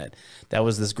upon it. That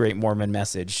was this great Mormon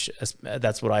message.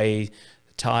 That's what I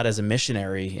taught as a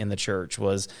missionary in the church,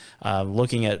 was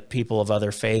looking at people of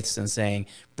other faiths and saying,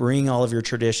 bring all of your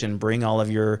tradition, bring all of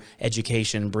your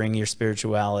education, bring your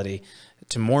spirituality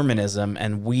to Mormonism,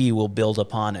 and we will build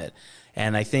upon it.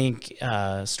 And I think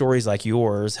stories like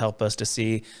yours help us to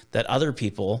see that other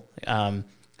people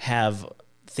have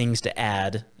things to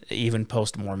add, even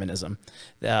post-Mormonism.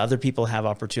 Other people have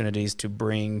opportunities to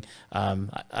bring.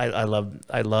 I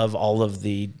love all of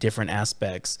the different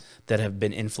aspects that have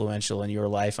been influential in your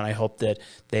life, and I hope that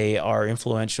they are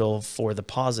influential for the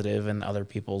positive in other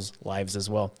people's lives as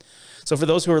well. So for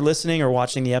those who are listening or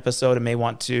watching the episode and may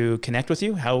want to connect with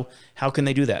you, how can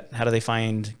they do that? How do they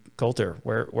find Colter?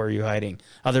 Where are you hiding?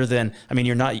 Other than,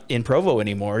 you're not in Provo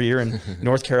anymore. You're in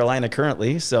North Carolina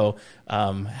currently. So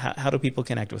how do people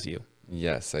connect with you?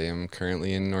 Yes, I am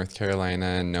currently in North Carolina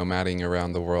and nomading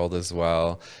around the world as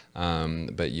well.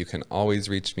 But you can always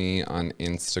reach me on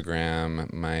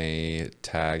Instagram. My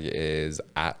tag is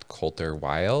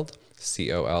 @ColterWild,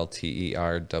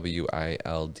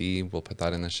 ColterWild. We'll put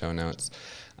that in the show notes.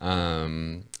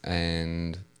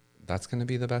 And that's going to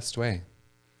be the best way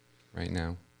right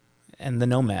now. And the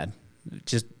nomad,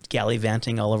 just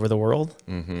gallivanting all over the world.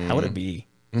 Mm-hmm. How would it be?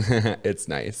 It's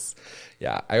nice.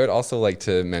 Yeah. I would also like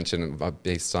to mention,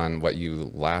 based on what you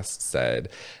last said,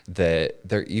 that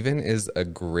there even is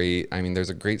there's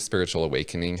a great spiritual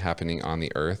awakening happening on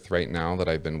the earth right now that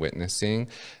I've been witnessing.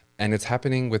 And it's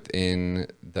happening within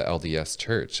the LDS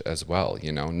church as well,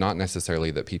 not necessarily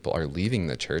that people are leaving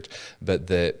the church, but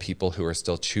that people who are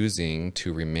still choosing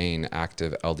to remain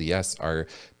active LDS are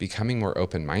becoming more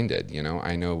open-minded.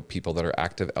 I know people that are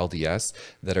active LDS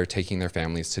that are taking their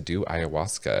families to do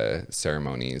ayahuasca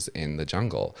ceremonies in the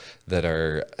jungle, that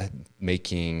are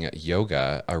making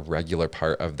yoga a regular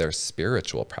part of their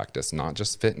spiritual practice, not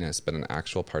just fitness, but an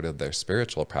actual part of their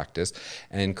spiritual practice,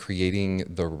 and creating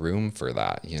the room for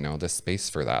that, the space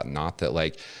for that. Not that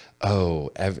like,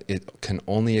 it can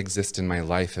only exist in my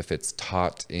life if it's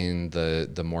taught in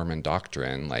the Mormon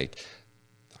doctrine. Like,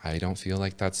 I don't feel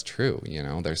like that's true.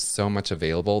 There's so much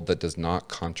available that does not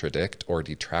contradict or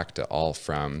detract at all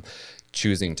from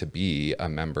choosing to be a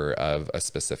member of a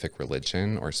specific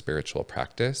religion or spiritual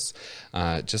practice.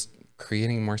 Just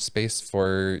creating more space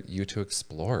for you to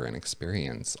explore and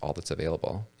experience all that's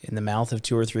available. In the mouth of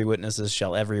 2 or 3 witnesses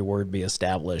shall every word be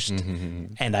established.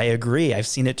 Mm-hmm. And I agree. I've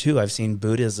seen it too. I've seen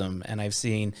Buddhism, and I've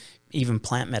seen even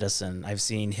plant medicine. I've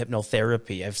seen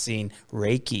hypnotherapy. I've seen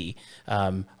Reiki.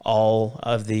 All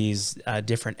of these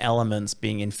different elements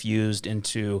being infused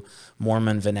into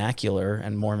Mormon vernacular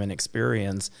and Mormon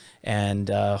experience, and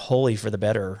wholly for the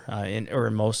better,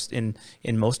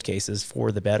 in most cases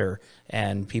for the better.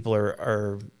 And people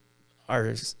are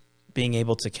being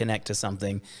able to connect to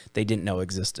something they didn't know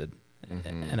existed.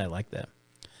 Mm-hmm. And I like that.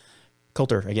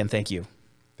 Colter, again, thank you.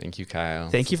 Thank you, Kyle.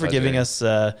 Thank you for giving us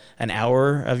an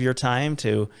hour of your time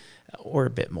or a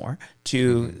bit more,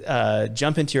 to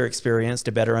jump into your experience,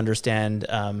 to better understand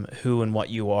who and what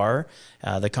you are,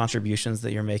 the contributions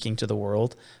that you're making to the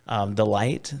world, the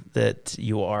light that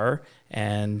you are,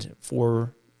 and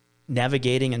for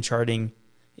navigating and charting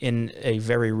in a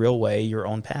very real way your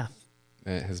own path.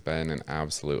 It has been an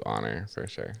absolute honor, for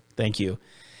sure. Thank you.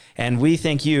 And we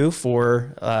thank you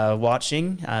for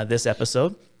watching this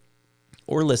episode.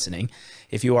 or listening.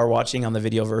 If you are watching on the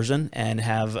video version and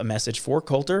have a message for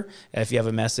Colter, if you have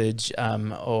a message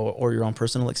or your own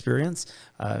personal experience,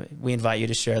 we invite you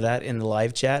to share that in the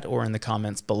live chat or in the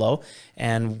comments below.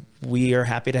 And we are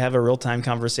happy to have a real-time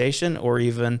conversation, or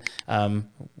even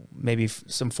maybe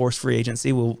some force-free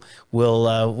agency.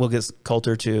 We'll get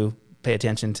Colter to pay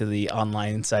attention to the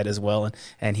online side as well,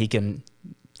 and he can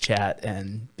chat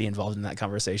and be involved in that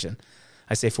conversation.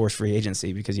 I say force-free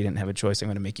agency because you didn't have a choice. I'm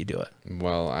going to make you do it.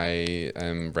 Well, I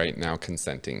am right now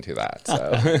consenting to that.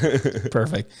 So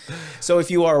Perfect. So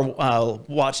if you are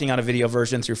watching on a video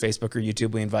version through Facebook or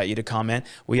YouTube, we invite you to comment.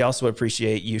 We also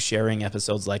appreciate you sharing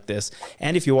episodes like this.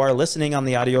 And if you are listening on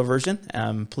the audio version,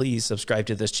 please subscribe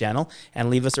to this channel and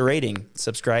leave us a rating.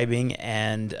 Subscribing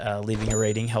and leaving a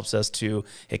rating helps us to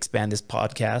expand this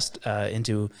podcast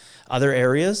into other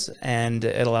areas, and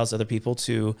it allows other people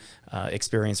to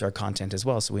experience our content as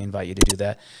well. So we invite you to do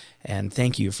that. And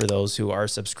thank you for those who are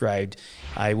subscribed.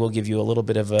 I will give you a little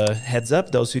bit of a heads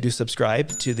up. Those who do subscribe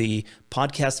to the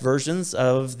podcast versions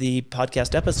of the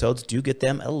podcast episodes do get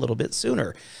them a little bit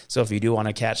sooner. So if you do want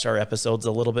to catch our episodes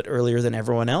a little bit earlier than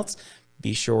everyone else,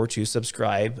 be sure to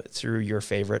subscribe through your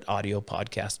favorite audio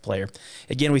podcast player.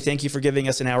 Again, we thank you for giving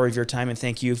us an hour of your time, and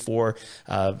thank you for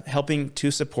helping to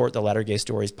support the Latter-day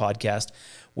Stories podcast,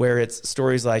 where it's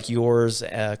stories like yours,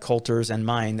 Colter's, and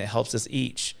mine that helps us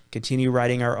each continue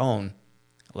writing our own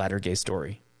Latter-day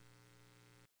story.